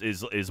 so what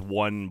is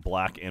one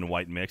black and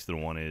white mixed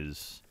and one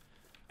is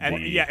And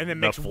the- yeah, and then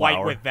the mix white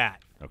flower? with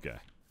that. Okay.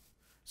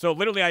 So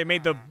literally, I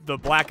made the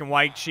black and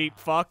white sheep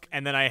fuck,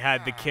 and then I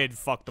had the kid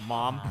fuck the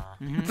mom,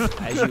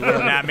 As you and will.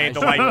 that made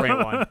the light gray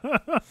one.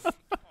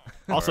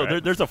 Also,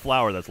 there's a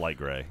flower that's light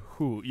gray.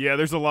 Whew, yeah,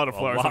 there's a lot of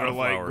flowers lot that are of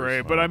light flowers.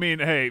 gray, but I mean,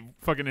 hey,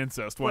 fucking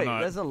incest. Why Wait,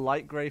 not? there's a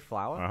light grey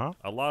flower? Uh-huh.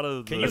 A lot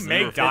of. Can the you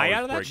make newer dye flowers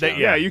out of that break shit? down.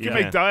 Yeah, you can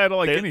make dye out of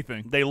like They-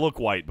 anything. They look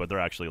white, but they're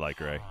actually light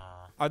gray.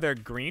 Are there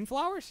green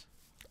flowers?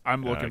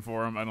 I'm looking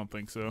for them. I don't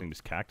think I so. think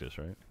it's cactus,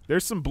 right?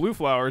 There's some blue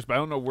flowers, but I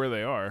don't know where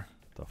they are.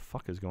 the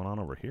fuck is going on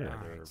over here?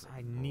 Alright,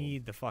 I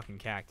need the fucking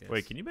cactus.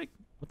 Wait, can you make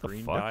the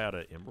green fuck? dye out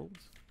of emeralds?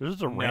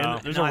 There's a No. random.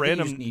 There's No, a I think you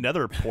random just need-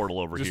 nether portal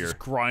over Just here.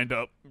 grind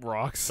up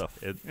rocks.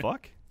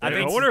 Fuck. I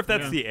think wonder if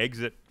that's yeah. the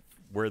exit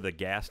where the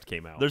ghast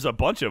came out. There's a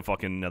bunch of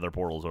fucking nether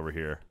portals over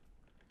here.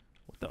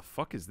 What the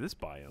fuck is this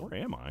biome? Where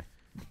am I?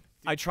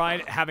 I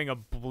tried having a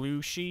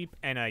blue sheep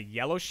and a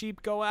yellow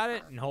sheep go at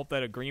it and hope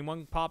that a green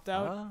one popped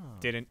out. Oh.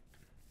 Didn't.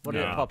 What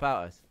did it No. pop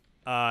out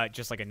as?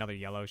 Just like another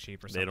yellow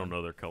sheep or something. They don't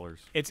know their colors.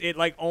 It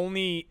like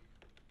only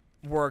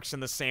works in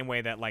the same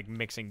way that like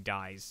mixing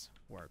dyes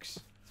works.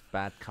 It's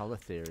bad color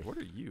theory. What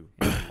are you?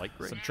 Light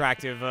gray?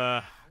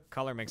 Subtractive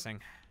color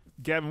mixing.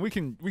 Gavin, we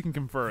can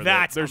confer that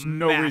That's there's a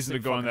no reason to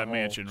massive go in that fucking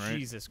hole. mansion, right?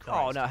 Jesus Christ.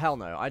 Oh no, hell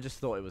no! I just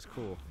thought it was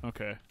cool.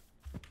 Okay.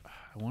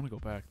 I want to go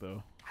back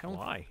though.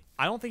 Why?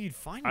 I don't think you'd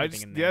find I anything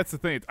just in there. yeah, that's the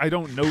thing. I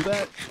don't know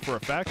that for a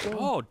fact though.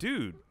 Oh,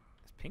 dude.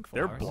 It's pink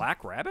They're flowers.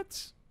 black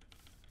rabbits?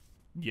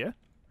 Yeah.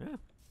 Yeah.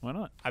 Why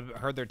not? I've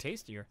heard they're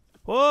tastier.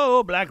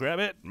 Whoa, black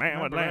rabbit.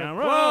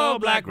 Whoa,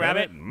 black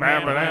rabbit.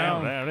 Black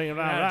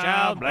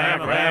Child, black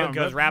rabbit,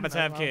 because rabbits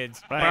have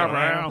kids.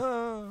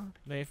 Wow.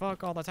 They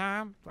fuck all the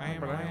time.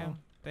 Bam, bam.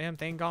 Damn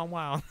thing gone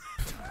wild.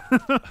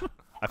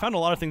 I found a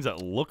lot of things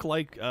that look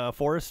like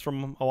forests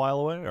from a while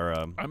away, or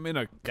I'm in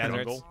a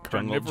Deserts.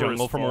 carnivorous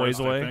jungle from a ways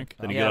forest, I away. think.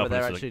 Then you Yeah, get up but they're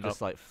and it's actually like,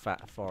 just like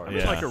fat forest. Yeah.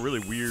 It's like a really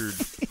weird.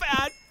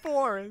 Fat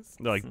forest.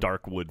 they're like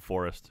dark wood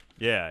forest.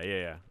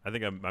 Yeah. I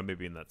think I may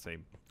be in that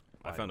same.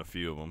 I found a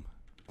few of them.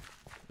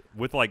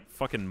 With like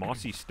fucking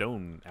mossy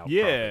stone outcroppings.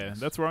 Yeah,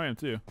 that's where I am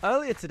too.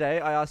 Earlier today,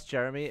 I asked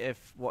Jeremy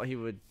if what he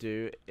would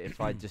do if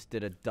I just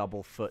did a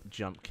double foot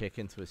jump kick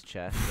into his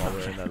chest while we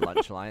were in the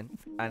lunch line,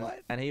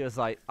 and he was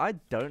like, "I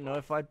don't know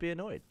if I'd be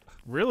annoyed."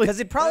 Really? Because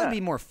it'd probably Yeah.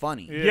 be more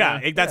funny.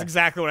 Yeah, that's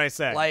exactly what I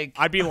said. Like,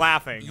 I'd be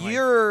laughing.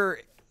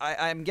 Like,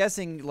 I'm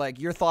guessing like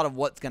your thought of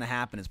what's gonna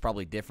happen is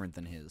probably different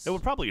than his. It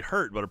would probably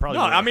hurt, but it probably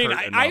no, wouldn't I mean,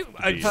 hurt I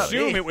enough to be,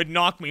 assume it would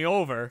knock me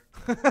over,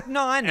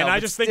 No, I know. and I but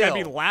just think I'd be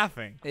still,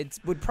 laughing. It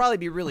would probably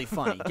be really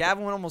funny.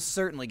 Gavin would almost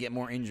certainly get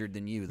more injured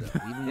than you, though.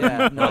 Even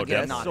Yeah, if not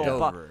get definitely. knocked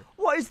But over.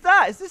 what is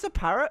that? Is this a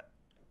parrot,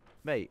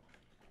 mate?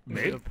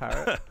 Maybe. A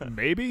parrot.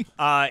 Maybe.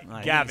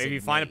 Gav, he's if a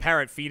you find a mate.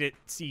 parrot, feed it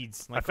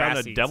seeds. Like I found grass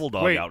a seeds. devil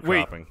dog Wait,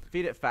 outcropping.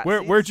 Feed it fat.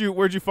 Where'd seeds?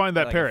 you find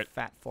that Like a parrot?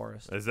 fat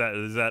forest. Is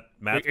that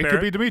Matt's It parrot?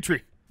 could be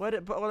Dimitri. What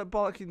it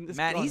bollocking this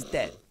Matt, guy? he's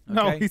dead.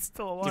 No, okay? he's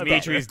still alive.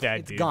 Dimitri's dead,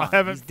 It's dude. gone. I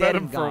haven't He's fed dead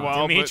him and for a gone.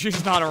 while. but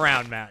Dimitri's not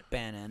around, Matt.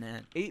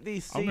 Banana. Eat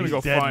these seeds. I'm gonna go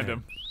He's dead find now.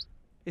 him.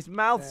 His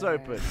mouth's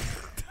open.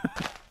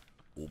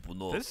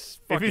 This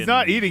If he's fucking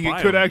not eating, it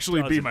could biome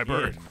actually be doesn't my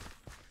bird. end.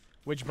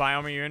 Which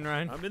biome are you in,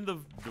 Ryan? I'm in the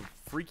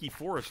freaky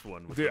forest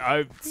one. With Dude,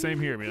 same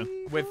here, man.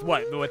 With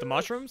what? With the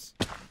mushrooms?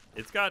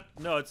 it's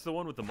the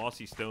one with the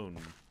mossy stone.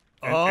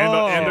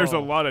 And there's a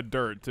lot of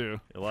dirt too.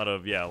 A lot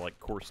of like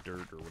coarse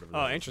dirt or whatever.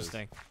 Oh, that is.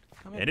 interesting.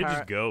 And it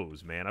just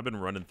goes, man. I've been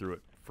running through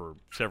it for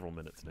several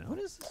minutes now. What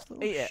is this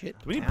little Eat it. shit?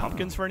 Do we need town?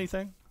 pumpkins for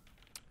anything?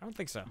 I don't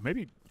think so.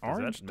 Maybe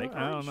orange. Does that make I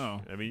don't orange?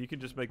 know. I mean, you can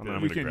just make I the mean,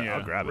 I'm We gonna can, gra- I'll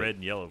yeah. grab red it.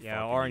 and yellow. Yeah,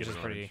 fuck, and orange get is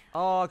an pretty.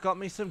 Oh, got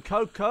me some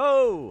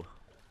cocoa.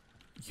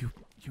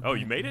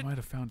 You made it? Might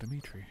have found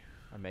Dimitri.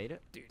 I made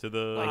it. to the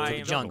Like to I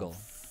the jungle.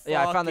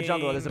 Yeah, I found the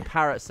jungle. There's a Fucking-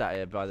 parrot sat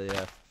here by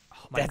the.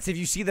 That's if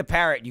you see the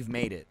parrot, you've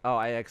made it. Oh,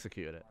 I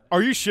executed it.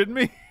 Are you shitting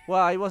me?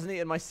 Well, he wasn't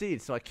eating my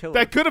seeds, so I killed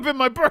That him. could have been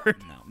my bird.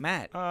 No,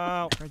 Matt.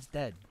 Uh, Bird's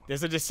dead.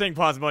 There's a distinct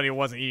possibility it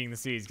wasn't eating the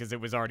seeds because it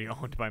was already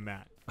owned by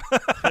Matt.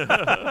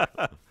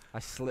 I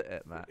slit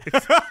it, Matt.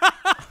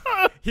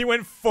 He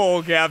went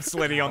full Gav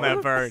Slitty on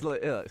that bird.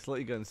 Slit, yeah,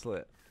 slit gun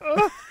slit.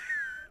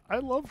 I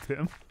loved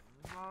him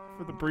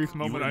for the brief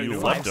moment I you knew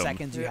him. loved 5 him.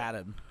 seconds you had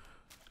him.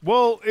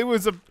 Well, it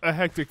was a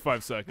hectic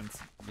 5 seconds.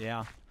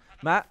 Yeah.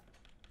 Matt,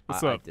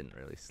 What's I up? didn't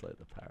really slit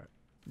the parrot.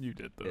 You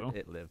did though.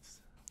 It lives.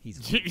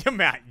 He's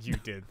Matt, you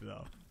did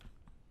though.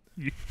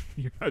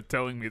 You're not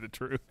telling me the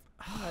truth.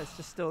 No, it's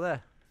just still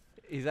there.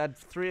 He's had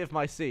 3 of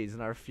my seeds,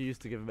 and I refuse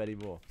to give him any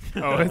more.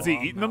 Oh, has he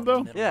eaten them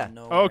though? Yeah.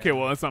 Oh, okay,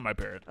 well that's not my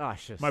parrot. Oh,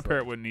 shit. My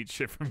parrot wouldn't eat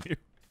shit from you.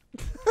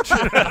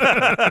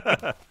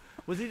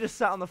 Was he just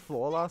sat on the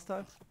floor last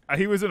time?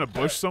 He was in a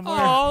bush somewhere.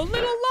 Oh,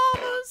 little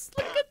llamas!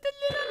 Look at the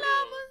little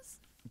llamas!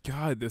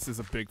 God, this is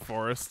a big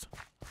forest.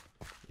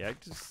 Yeah, it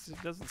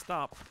doesn't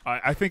stop.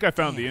 I think I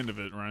found the end of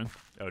it, Ryan.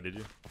 Oh, did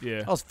you?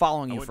 Yeah. I was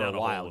following I you went for a down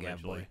while, hole Gav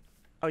eventually. boy.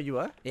 Oh, you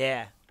were?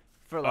 Yeah.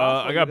 For a last I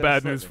one, got you gotta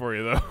bad slit news me. for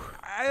you though.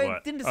 I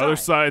What? didn't decide. Other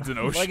side's an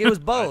ocean. Like it was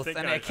both, think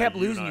and I- I kept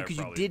you and losing I you are because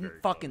you probably didn't very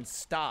fucking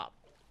stop.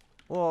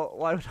 Well,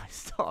 why would I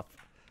stop?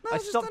 I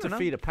just stopped to don't know.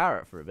 feed a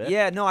parrot for a bit.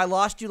 Yeah, no, I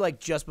lost you like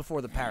just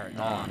before the parrot. In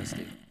all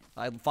honesty,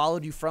 I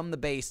followed you from the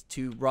base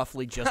to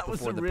roughly just That was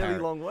before a the really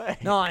parrot. long way.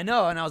 No, I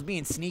know, and I was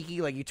being sneaky.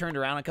 Like you turned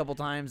around a couple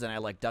times, and I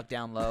like ducked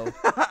down low.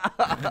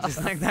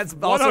 Just like that's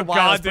What also a why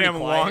I was pretty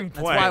goddamn quiet. long That's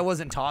play. why I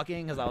wasn't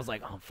talking, because I was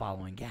like, oh, I'm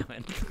following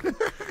Gavin.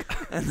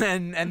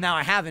 and now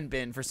I haven't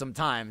been for some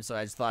time, so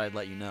I just thought I'd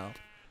let you know.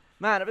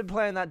 Man, I've been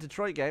playing that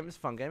Detroit game. It's a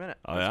fun game, isn't it?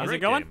 Oh yeah. Is it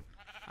Great going? game.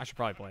 I should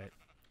probably play it.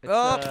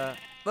 It's,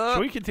 Should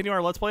we continue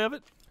our let's play of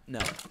it? No.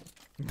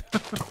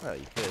 well,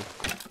 you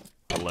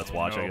could. Let's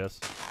watch, I no. guess.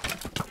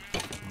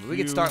 We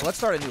could start. Let's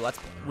start a new Let's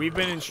Play. We've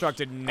been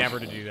instructed never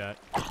to do that.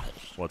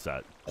 What's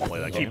that? Play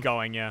that game? Keep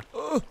going, yeah.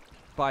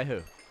 By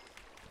who?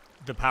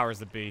 The powers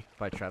that be.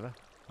 By Trevor.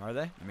 Are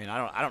they? I mean,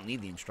 I don't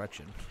need the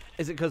instruction.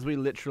 Is it because we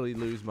literally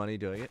lose money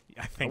doing it?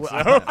 I think so.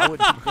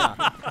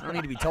 I don't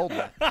need to be told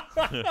that.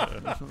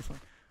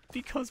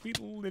 Because we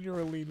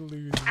literally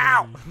lose.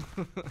 Ow!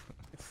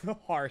 It's the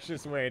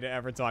harshest way to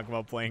ever talk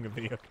about playing a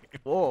video game.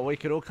 Or we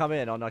could all come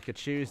in on like a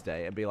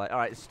Tuesday and be like, all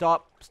right,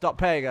 stop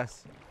paying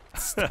us.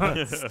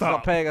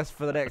 Stop paying us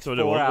for the next So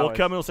 4 hours. we'll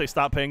come and we'll say,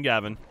 stop paying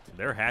Gavin.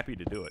 They're happy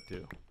to do it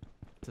too.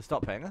 To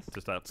stop paying us?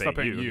 To stop Stop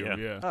paying paying you. Yeah.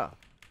 Yeah. Oh.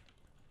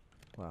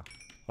 Wow.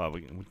 Well,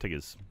 we'll take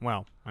his.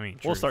 Well, I mean,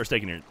 We'll true. start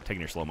taking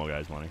your slow-mo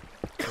guys' money.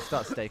 We'll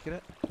start staking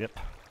it? Yep.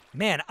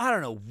 Man, I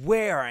don't know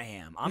where I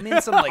am. I'm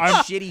in some like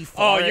shitty Oh,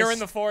 forest. you're in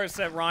the forest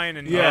that Ryan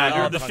and Yeah, Oh,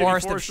 you're the the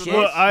forest of forest shit. with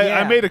Look, I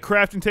Yeah. made a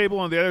crafting table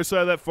on the other side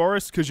of that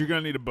forest because you're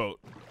gonna need a boat.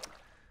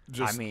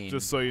 Just, I mean,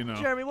 just so you know.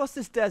 Jeremy, what's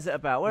this desert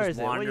about? Where Just is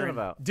it? What are you on wandering.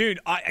 about? Dude,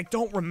 I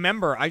don't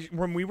remember.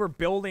 When we were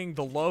building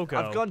the logo,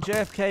 I've gone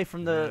JFK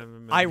from the...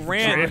 I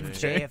ran.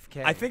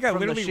 JFK. I think I From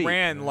the literally sheep.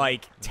 ran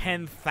like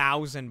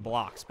 10,000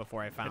 blocks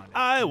before I found it.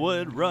 I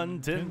would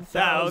run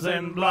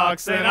 10,000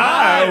 blocks and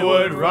I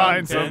would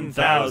run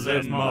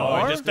 10,000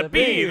 more just to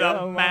be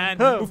the man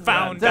who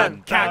found a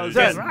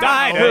cactus,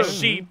 dyed a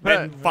sheep,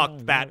 and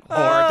fucked that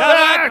whore.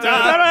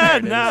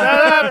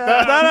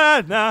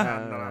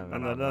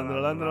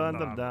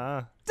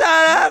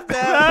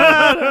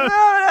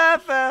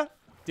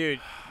 Dude,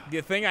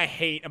 the thing I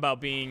hate about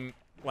being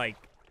like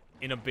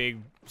in a big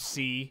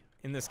sea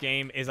in this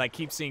game is I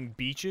keep seeing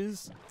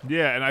beaches,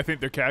 Yeah, and I think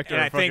they're cactus.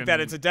 and I think that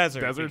it's a desert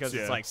deserts, because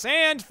yeah. it's like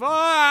sand. Fuck.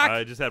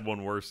 I just had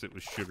one worse. It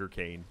was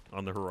sugarcane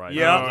on the horizon.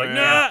 Yeah. I was like, Oh,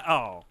 nah.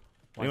 Oh.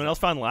 Anyone else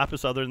find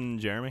lapis other than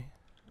Jeremy?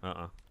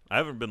 I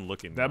haven't been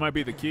looking. That might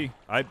be the key.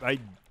 I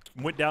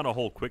went down a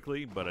hole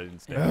quickly, but I didn't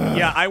stay.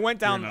 Yeah, I went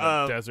You're down in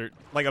a desert.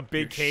 like a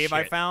big You're cave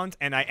I shit. found,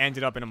 and I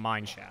ended up in a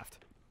mine shaft,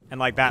 and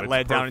like that That's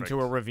led down perfect.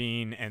 into a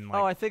ravine, and like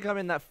Oh, I think I'm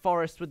in that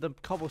forest with the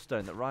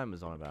cobblestone that Ryan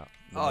was on about.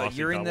 Oh, mossy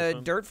you're in the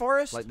cobblestone? dirt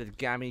forest? Like the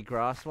gammy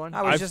grass one.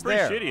 I was I've just pretty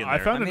there. shitty in I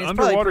there. found I mean, an it's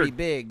probably underwater pretty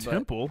big, but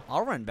temple.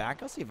 I'll run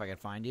back. I'll see if I can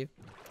find you.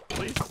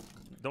 Please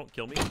don't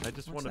kill me. I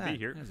just want to that? be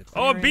here. There's a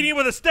Oh, I'm clearing. beating you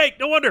with a stake.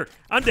 No wonder.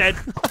 I'm dead.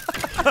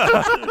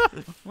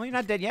 Well, you're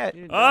not dead yet.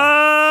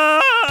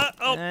 Oh.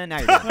 Now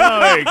you're dead. Oh,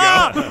 there you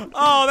go.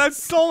 oh,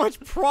 that's so much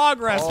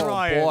progress, Oh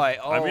Ryan. boy!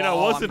 Oh, I mean, I I'm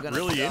wasn't gonna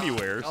really die.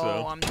 anywhere, so.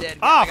 Oh, I'm dead.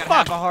 Ah, I got fuck.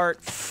 half a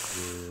heart.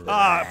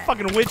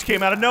 Fucking witch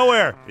came out of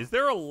nowhere. Is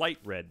there a light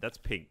red? That's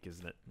pink,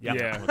 isn't it? Yeah.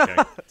 Okay.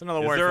 That's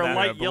another Is word there for a that.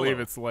 light I believe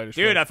yellow? it's the lightest.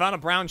 Dude, red. I found a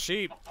brown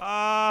sheep. That's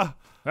I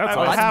have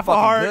awesome. half a fucking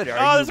heart. good. Are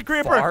Oh, you there's a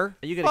creeper. far? Are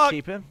you going to Fuck.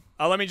 keep him?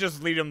 Let me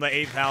just lead him the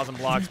 8,000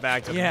 blocks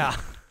back to Yeah.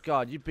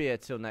 God, you'd be here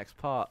till next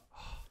part.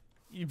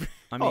 I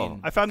Oh,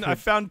 mean, I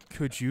found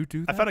Could you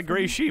do that? I found a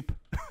gray sheep.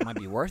 might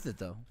be worth it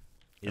though.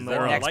 Is The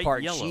there a next light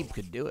part yellow? sheep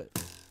could do it.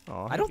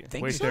 Oh, I don't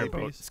think Wait so. there,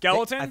 boat.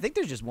 Skeleton. I think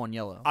there's just one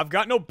yellow. I've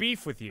got no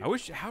beef with you. I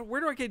wish.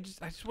 Where do I get?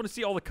 I just want to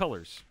see all the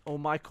colors. Oh,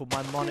 Michael,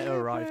 my monitor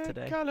arrived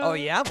today. Oh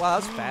yeah, well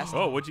that was fast.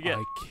 Oh, what'd you get?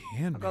 I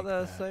can. I got make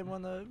the that. same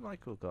one that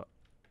Michael got.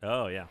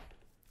 Oh yeah.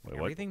 Wait,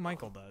 what? Everything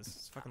Michael does.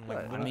 It's fucking like.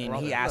 Look, I little mean,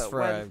 brother. he asked Look, for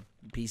when-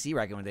 a PC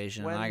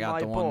recommendation, and when I got my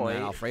the one boy-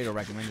 that Alfredo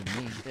recommended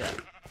to me. Yeah.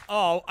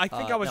 Oh, I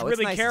think I was no, it's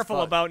really nice as careful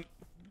fuck. about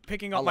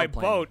picking I up my love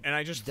playing boat, and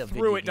I just the threw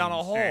video it down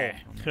a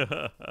games.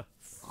 hole.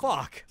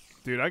 Fuck.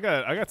 Dude, I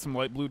got some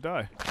light blue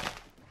dye.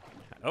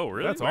 Oh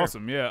really? That's Where?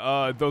 awesome.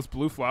 Yeah. Those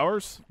blue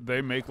flowers,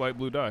 they make light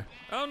blue dye.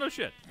 Oh no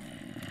shit.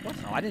 No,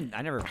 I didn't.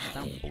 I never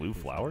found. Blue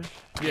flowers.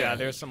 Yeah,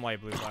 there's some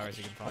light blue flowers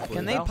you can find.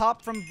 Can they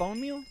pop from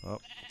bone meal?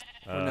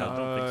 I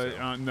don't think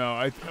so.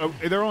 No,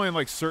 they're only in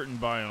like certain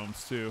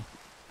biomes too.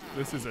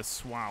 This is a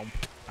swamp.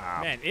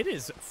 Man, it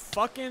is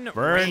fucking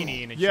Vern.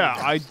 rainy in a Yeah,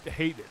 cheap- I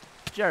hate it.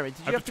 Jeremy, did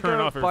you have have to to turn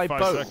go off every by 5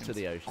 boat seconds. to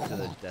the ocean, to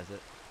the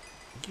desert?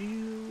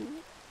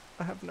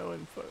 I have no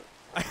info.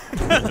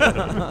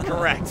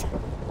 Correct.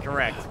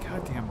 Correct.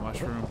 Goddamn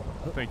mushroom.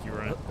 Thank you,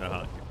 Ryan.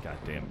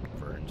 Goddamn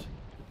ferns.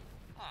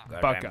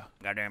 Baka.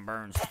 Goddamn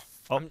burns.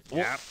 Oh,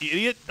 well, you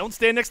idiot! Don't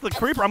stand next to the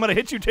creeper. I'm gonna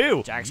hit you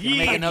too. Jack's gonna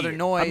make another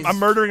noise. I'm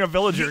murdering a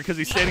villager because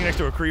he's standing next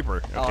to a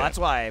creeper. Oh, Okay. that's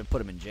why I put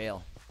him in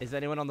jail. Is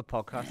anyone on the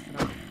podcast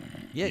tonight?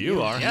 Yeah,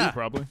 You are. Yeah. You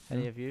probably.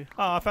 Any of you?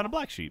 Oh, I found a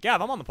black sheep.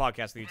 Gav, I'm on the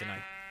podcast with you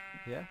tonight.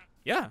 Yeah.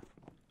 Yeah.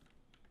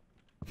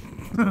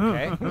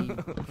 Okay.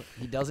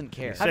 he doesn't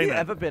care. Have Say you that.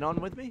 ever been on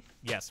with me?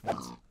 Yes,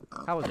 once.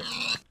 How was it?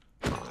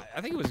 I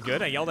think it was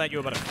good. I yelled at you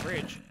about a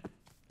fridge.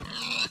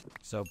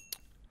 So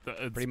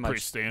It's Pretty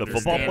much standard. the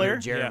football standard player?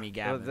 Jeremy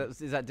Yeah. Gavin.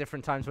 Is that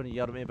different times when you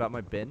yelled at me about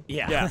my bin?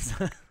 Yeah.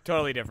 Yeah.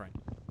 Totally different.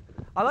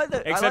 I like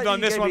that. Except on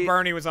this one,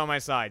 Bernie was on my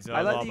side. So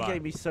I like all that you about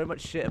gave me so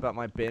much shit about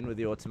my bin with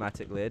the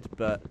automatic lid,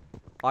 but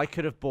I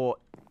could have bought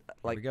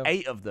like we go.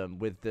 8 of them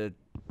with the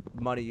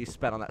money you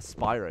spent on that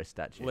Spyro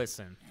statue.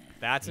 Listen,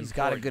 that's He's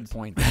important. got a good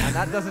point. And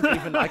that doesn't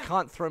even. I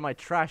can't throw my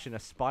trash in a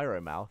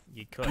Spyro mouth.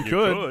 You could. You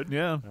could.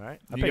 Yeah. All right.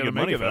 I You pay gotta good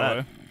make money it for that that.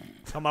 way.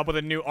 Come up with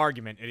a new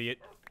argument, idiot.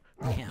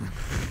 Damn.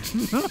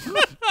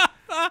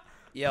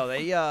 Yo, they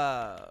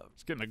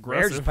It's getting Rare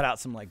aggressive. just put out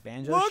some like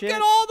banjo Look shit.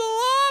 at all the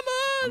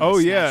llamas. Oh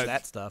Snatch yeah,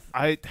 that stuff.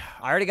 I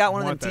already got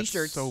one of them want that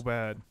T-shirts. so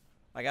bad.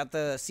 I got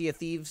the Sea of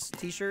Thieves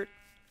T-shirt.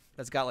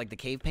 That's got like the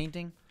cave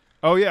painting.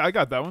 Oh yeah, I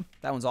got that one.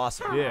 That one's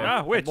awesome.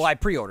 Yeah. Which? Well, I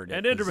pre-ordered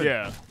it. And Enderman.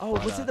 Yeah. Oh,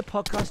 was it the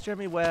podcast,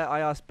 Jeremy, where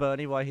I asked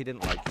Bernie why he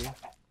didn't like you?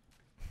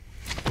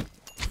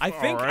 I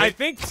right.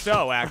 think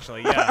so,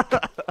 actually, yeah.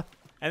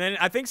 And then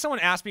I think someone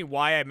asked me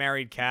why I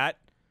married Kat,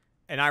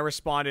 and I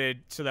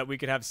responded so that we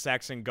could have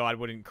sex and God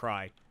wouldn't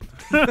cry.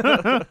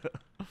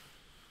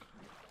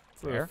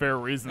 Fair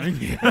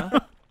reasoning.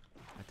 I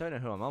don't know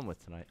who I'm on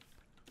with tonight.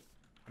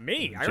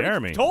 Me? I Jeremy.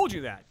 already told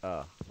you that.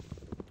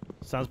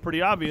 Sounds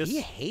pretty obvious. He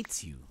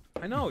hates you.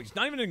 I know. He's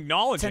not even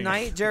acknowledging it.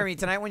 Tonight, Jeremy,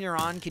 tonight when you're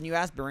on, can you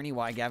ask Bernie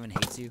why Gavin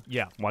hates you?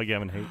 Yeah. Why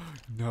Gavin hate?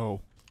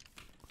 No.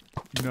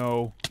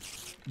 No.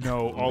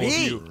 No.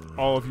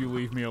 All of you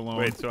leave me alone.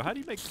 Wait, so how do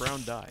you make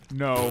brown dye?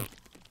 No.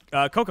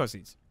 Cocoa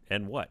seeds.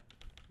 And what?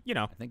 You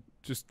know. I think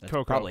Just that's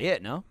cocoa. probably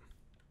it, no?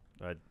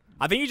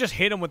 I think you just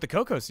hit him with the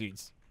cocoa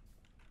seeds.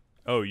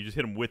 Oh, you just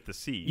hit him with the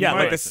seed. Yeah, like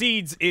Right. the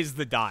seeds is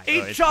the dye.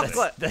 it's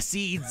chocolate. The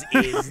seeds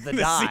is the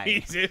dye.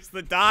 The seeds is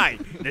the dye.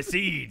 The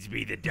seeds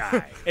be the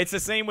dye. It's the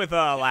same with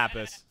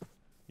lapis.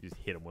 You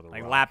just hit him with a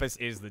Like rock. lapis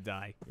is the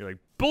dye. You're like,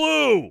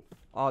 blue!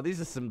 Oh,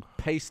 these are some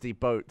pasty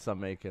boats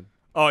I'm making.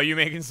 Oh, you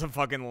making some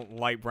fucking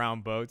light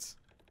brown boats?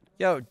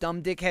 Yo,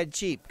 dumb dickhead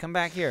cheap, come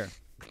back here.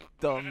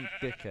 Dumb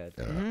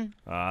dickhead.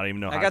 I don't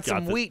even know how I got it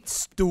some the- wheat,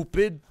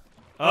 stupid.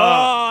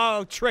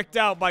 Oh, tricked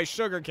out by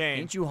sugarcane.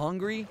 Ain't you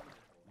hungry?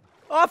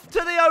 Off to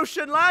the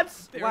ocean,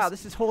 lads! Wow,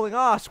 this is hauling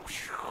ass.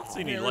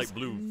 See any light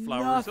blue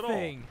flowers at all?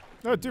 Nothing.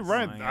 No, dude,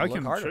 Ryan, Fine, I look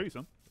can harder. show you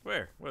some.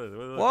 Where? Whoa,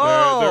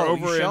 They're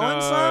over you in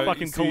showing some?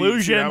 Fucking see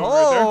collusion. that one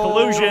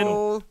Whoa. Right Collusion.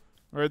 there.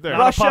 Right there. Not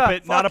Russia. a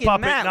puppet. Not a Fucking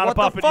puppet. Matt, not a what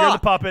the puppet. You're the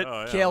fuck? puppet.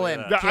 Oh, yeah, Kill look at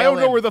him. that. I don't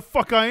know Kill where him. the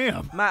fuck I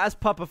am. Matt has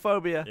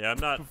puppophobia. Yeah, I'm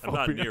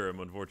not near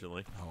him,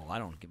 unfortunately. Oh, I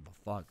don't give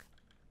a fuck.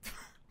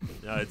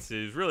 No, it's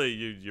really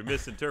you're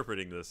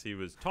misinterpreting this. He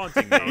was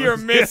taunting me. You're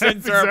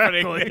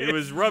misinterpreting exactly. it. He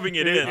was rubbing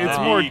it in. It's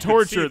that more he could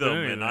torture see than them,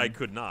 anything. and I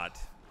could not.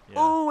 Yeah.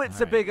 Oh,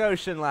 it's a big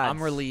ocean, lads.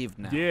 I'm relieved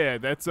now. Yeah,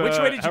 that's Which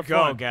way did you have go,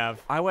 fun.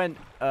 Gav? I went,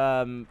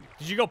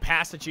 Did you go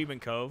past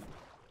Achievement Cove?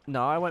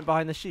 no, I went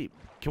behind the sheep.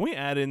 Can we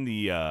add in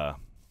the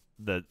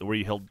where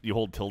you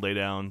hold tilde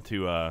down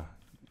to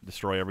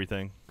destroy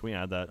everything? Can we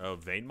add that? Oh,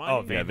 vein mining?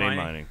 Oh, vein yeah, vein mining.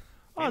 mining.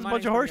 Oh, Vein there's a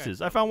bunch of mining's pretty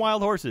horses. I found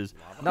wild horses.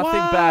 Nothing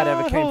bad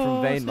ever came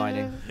from vein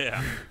mining.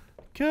 Yeah.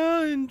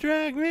 Come and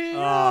drag me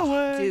Oh,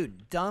 away.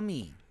 Dude,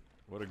 dummy.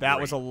 What a That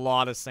great- was a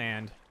lot of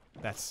sand.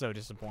 That's so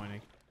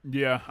disappointing.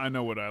 Yeah, I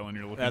know what island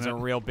you're looking That's at. a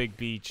real big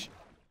beach.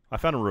 I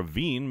found a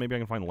ravine. Maybe I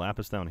can find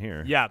lapis down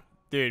here. Yeah,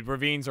 dude,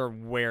 ravines are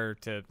where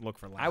to look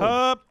for I land.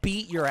 would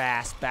beat your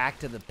ass back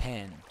to the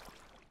pen.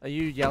 Are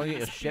you yelling at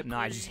your ship? No,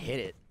 I just hit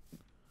it.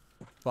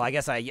 Well, I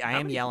guess I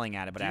am many- yelling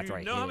at it, but Do after you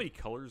I know hit how it. many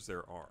colors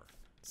there are?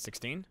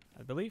 16,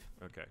 I believe.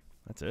 Okay.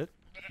 That's it.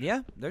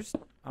 Yeah, there's. I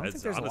don't think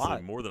That's there's a honestly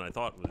lot. more than I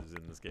thought was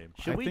in this game.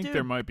 Should I we think do?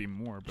 there might be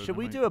more. But Should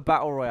we might- do a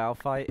battle royale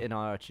fight in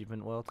our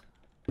achievement world?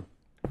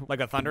 Like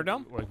a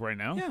Thunderdome? like right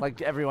now? Yeah.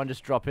 Like everyone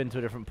just drop into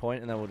a different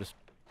point and then we'll just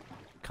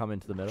come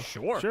into the middle.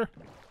 Sure. Sure.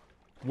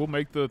 We'll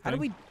make the How thing.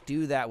 do we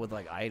do that with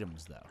like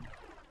items though?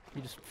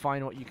 You just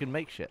find what you can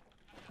make shit.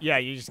 Yeah,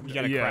 you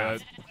gotta Yeah,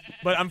 craft.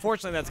 But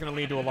unfortunately, that's gonna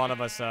lead to a lot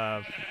of us.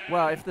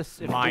 Well, if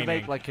we Mining.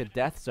 make like a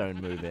death zone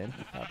move in,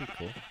 that'd be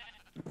cool.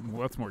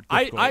 Well, that's more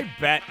I difficult.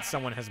 bet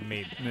someone has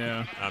made it.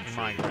 Yeah. I'm sure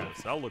Mine. there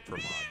is. I'll look for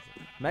mods.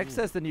 Meg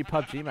says the new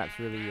PUBG map's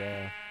really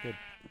good.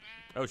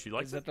 Oh, she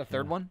likes Is it? that the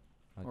third one?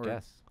 I Or-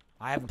 guess.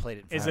 I haven't played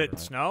it. In Is forever, it right?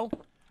 snow?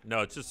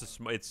 No, it's just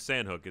it's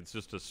Sandhook. It's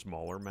just a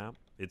smaller map.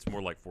 It's more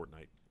like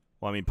Fortnite.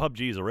 Well, I mean,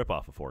 PUBG is a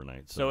ripoff of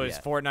Fortnite. So is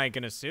Yeah. Fortnite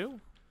gonna sue?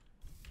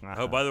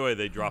 Oh, by the way,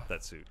 they dropped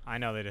that suit. I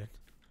know they did.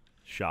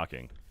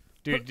 shocking.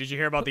 Dude, did you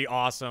hear about the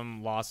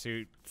awesome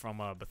lawsuit from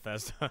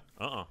Bethesda?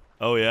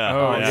 Oh yeah.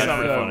 Oh, yeah, yeah. that's the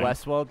pretty funny.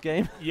 Westworld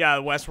game. Yeah,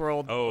 the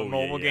Westworld Oh,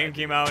 mobile yeah, game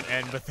came out,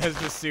 and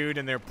Bethesda sued,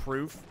 and their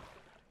proof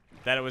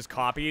that it was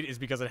copied is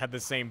because it had the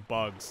same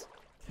bugs.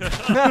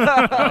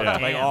 Yeah.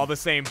 Like all the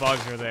same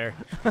bugs are there.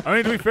 I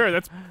mean, to be fair,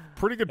 that's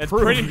pretty good That's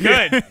proof. pretty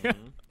good.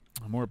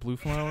 More blue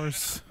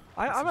flowers.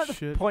 I'm at the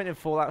Shit. point in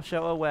Fallout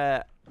Shelter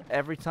where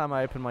every time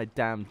I open my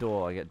damn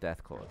door, I get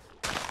death claws.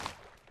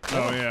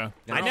 Oh yeah.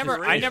 I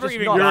never It's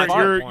even just got not to that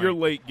fun. point. You're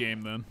late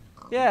game then.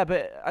 Yeah,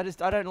 but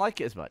I don't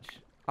like it as much.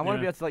 I want to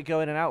Yeah. be able to like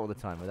go in and out all the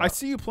time. I Without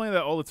see you playing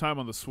that all the time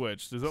on the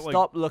Switch. Does that like?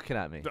 Stop looking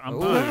at me. I'm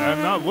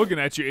not looking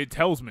at you. It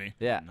tells me.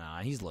 Yeah.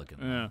 Nah, he's looking.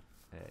 Yeah.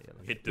 Yeah, you're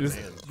like- Hit Does,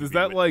 demands. to does be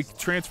that like witnessed.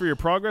 transfer your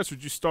progress, or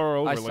did you start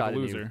over I like a started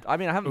new. loser? I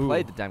mean, I haven't Ooh,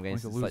 played the damn game like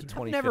a since loser. like I've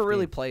 2015. Never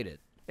really played it.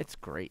 It's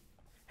great.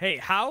 Hey,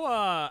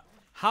 how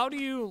do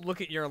you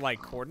look at your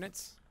like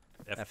coordinates?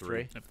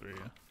 F3. F3,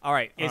 yeah. All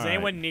right, is All right.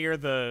 anyone near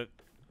the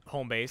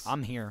home base?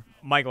 I'm here.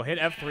 Michael, hit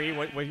F3.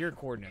 What are your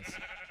coordinates?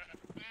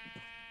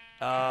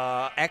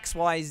 X,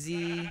 Y,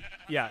 Z.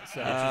 Yeah,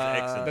 so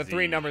X and the Z.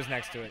 three numbers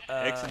next to it.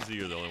 X and Z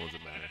are the only ones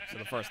that matter. So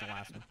the first and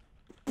last one.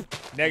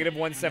 Negative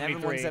 173.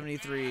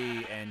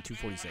 173 and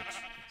 246.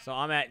 So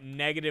I'm at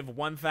negative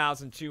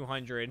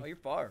 1,200. Oh, you're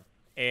far.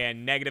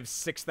 and negative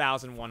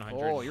 6,100.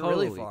 Oh, you're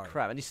really Holy far.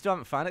 crap! And you still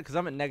haven't found it because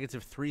I'm at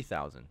negative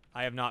 3,000.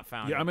 I have not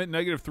found Yeah, it. I'm at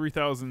negative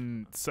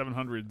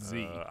 3,700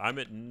 Z. I'm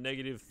at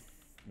negative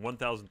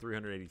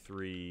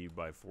 1,383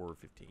 by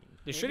 415.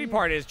 The shitty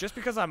part is just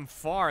because I'm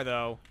far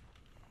though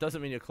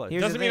Doesn't mean you're close.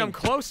 Here's the doesn't mean thing. I'm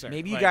closer.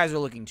 Maybe you Like, guys are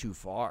looking too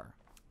far.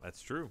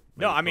 That's true.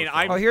 No, Maybe I mean, close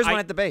I- call. Oh, here's I- one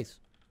at the base.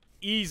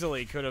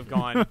 easily could have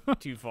gone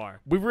too far.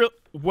 We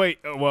wait.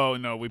 Well,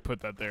 no, we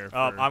put that there.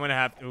 Oh, for- I'm gonna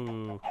have.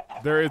 Ooh.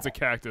 there is a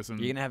cactus in,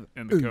 You're gonna have-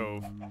 in the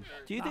cove.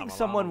 Do you think Llama,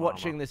 someone llama,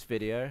 watching llama. this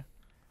video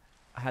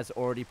has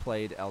already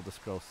played Elder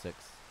Scrolls 6?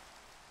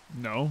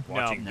 No.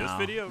 Watching this No,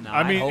 video? no,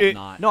 I mean, hope it-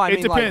 not. No, I It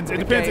mean depends. Like,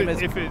 It the depends game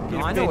is- if it- it's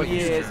if I know been what you're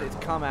years. saying.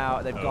 It's come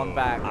out. They've gone Oh.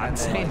 back. I'm and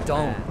they're saying like,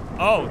 don't. "Man."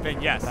 Oh,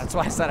 then yes. That's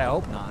why I said I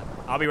hope not.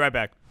 I'll be right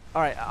back.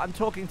 All right, I'm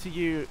talking to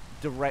you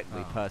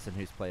directly, person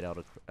who's played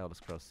Elder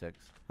Scrolls 6.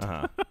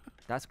 Uh-huh.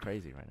 That's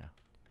crazy right now.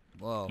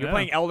 Whoa. You're Yeah.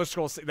 playing Elder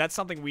Scrolls. That's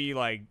something we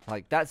like.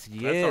 Like that's our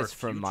years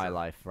from my future.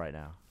 life right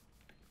now.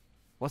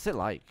 What's it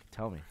like?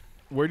 Tell me.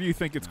 Where do you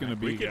think it's going to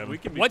be, We can, Gavin? we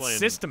can be What playing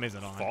system is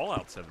it on?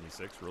 Fallout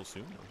 76 real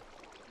soon. Though.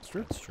 It's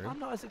true. That's true. I'm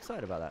not as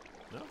excited about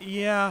that.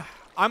 Yeah,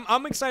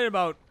 I'm excited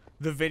about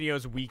the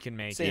videos we can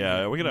make. Same.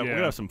 Yeah, we're gonna Yeah.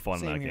 have some fun in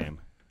Same that here. game.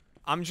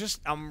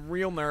 I'm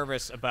real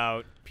nervous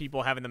about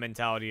people having the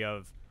mentality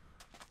of,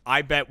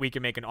 I bet we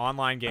can make an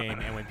online game,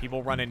 and when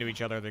people run into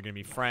each other, they're gonna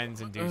be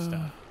friends and do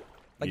stuff.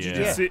 Like Yeah.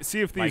 GTA.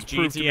 See if these Like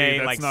prove to me GTA,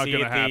 that's like not Sea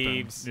going to of happen.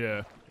 Thieves.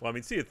 Yeah. Well, I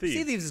mean, Sea of Thieves.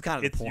 Sea of Thieves is kind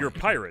of it's the point. you're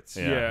pirates.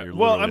 Yeah, you're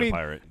Well, I literally a mean,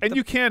 pirate. and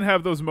you can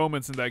have those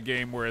moments in that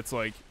game where it's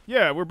like,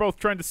 yeah, we're both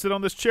trying to sit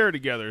on this chair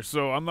together,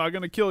 so I'm not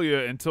going to kill you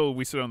until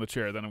we sit on the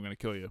chair, then I'm going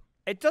to kill you.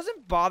 It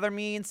doesn't bother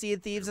me in Sea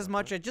of Thieves as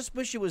much. I just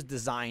wish it was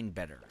designed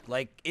better.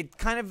 Like it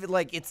kind of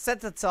like it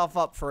sets itself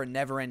up for a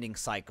never-ending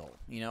cycle.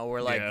 You know,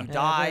 where like Yeah. you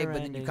die, but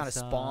then you Never-ending kind of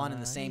spawn in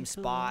the same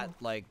cycle. spot.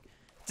 Like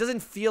it doesn't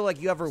feel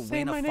like you ever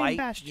win my a name, fight.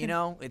 Bastion. You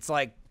know, it's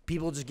like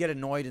people just get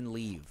annoyed and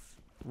leave.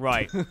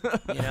 Right.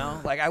 You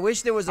know, like I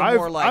wish there was a I've-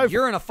 more like I've-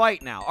 you're in a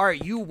fight now. All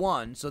right, you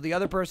won, so the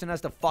other person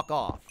has to fuck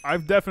off.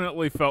 I've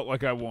definitely felt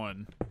like I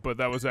won, but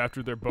that was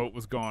after their boat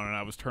was gone and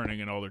I was turning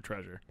in all their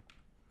treasure.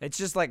 It's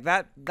just like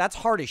that. That's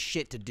hard as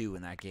shit to do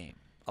in that game.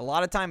 A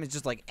lot of time it's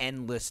just like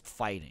endless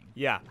fighting.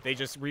 Yeah, they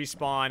just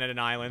respawn at an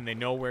island. They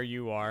know where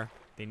you are.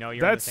 They know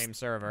you're in the same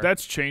server.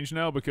 That's changed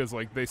now because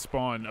like they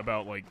spawn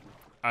about like,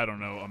 I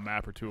don't know, a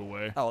map or two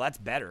away. Oh, that's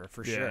better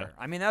for Yeah. sure.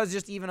 I mean, that was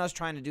just even us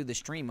trying to do the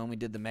stream when we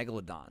did the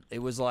Megalodon. It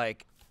was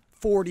like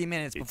 40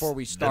 minutes before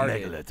we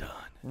started.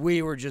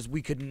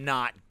 We could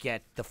not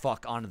get the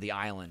fuck onto the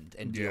island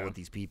and deal Yeah. with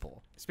these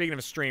people. Speaking of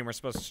a stream, we're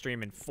supposed to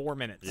stream in 4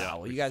 minutes. Yeah.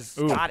 Oh, well, you guys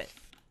Ooh. got it.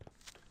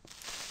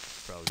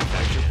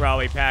 Should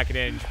probably pack it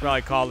in. Should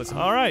probably call this.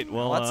 All right,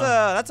 well, Well,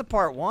 that's a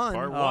part one.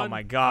 Part Oh one.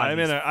 my God. I'm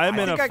in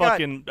a think I got-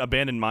 fucking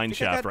abandoned mine I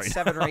think I shaft got right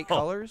 7 now. or 8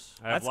 colors.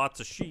 I have lots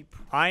of sheep.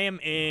 I am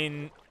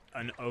in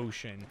an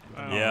ocean.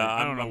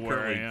 I don't know I'm where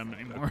I currently am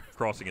anymore.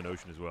 crossing an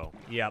ocean as well.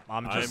 Yep,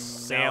 I'm just I'm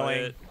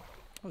sailing. now at-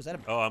 Oh, is that a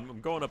oh,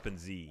 I'm going up in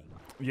Z.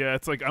 Yeah,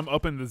 it's like I'm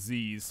up in the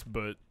Z's,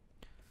 but Is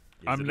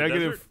I'm it a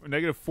negative desert?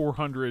 negative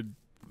 400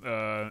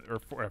 or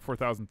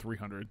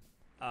 4,300.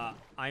 I'm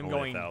Only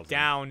going 1,000,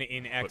 down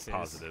in But X's.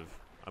 positive.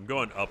 I'm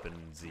going up in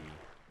Z.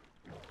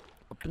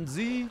 up in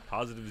Z?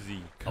 Positive Z.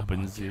 Up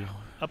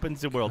in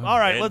the world. All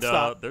right, And, let's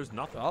stop. There's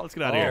nothing. Let's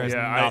get out of here. There's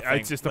Yeah, I nothing.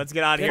 it's just a Let's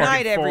get out of Good here.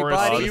 night,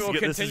 everybody. Oh, We this will is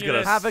continue gonna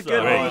this. Have a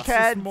good Wait. It's just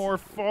weekend. more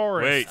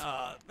forest. Wait.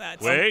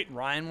 That's Wait.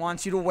 Ryan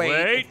wants you to wait.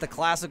 Wait. It's the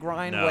classic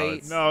Ryan No, wait.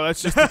 it's- No,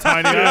 that's just a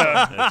tiny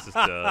island. That's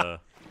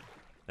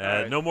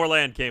just no more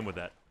land came with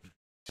that.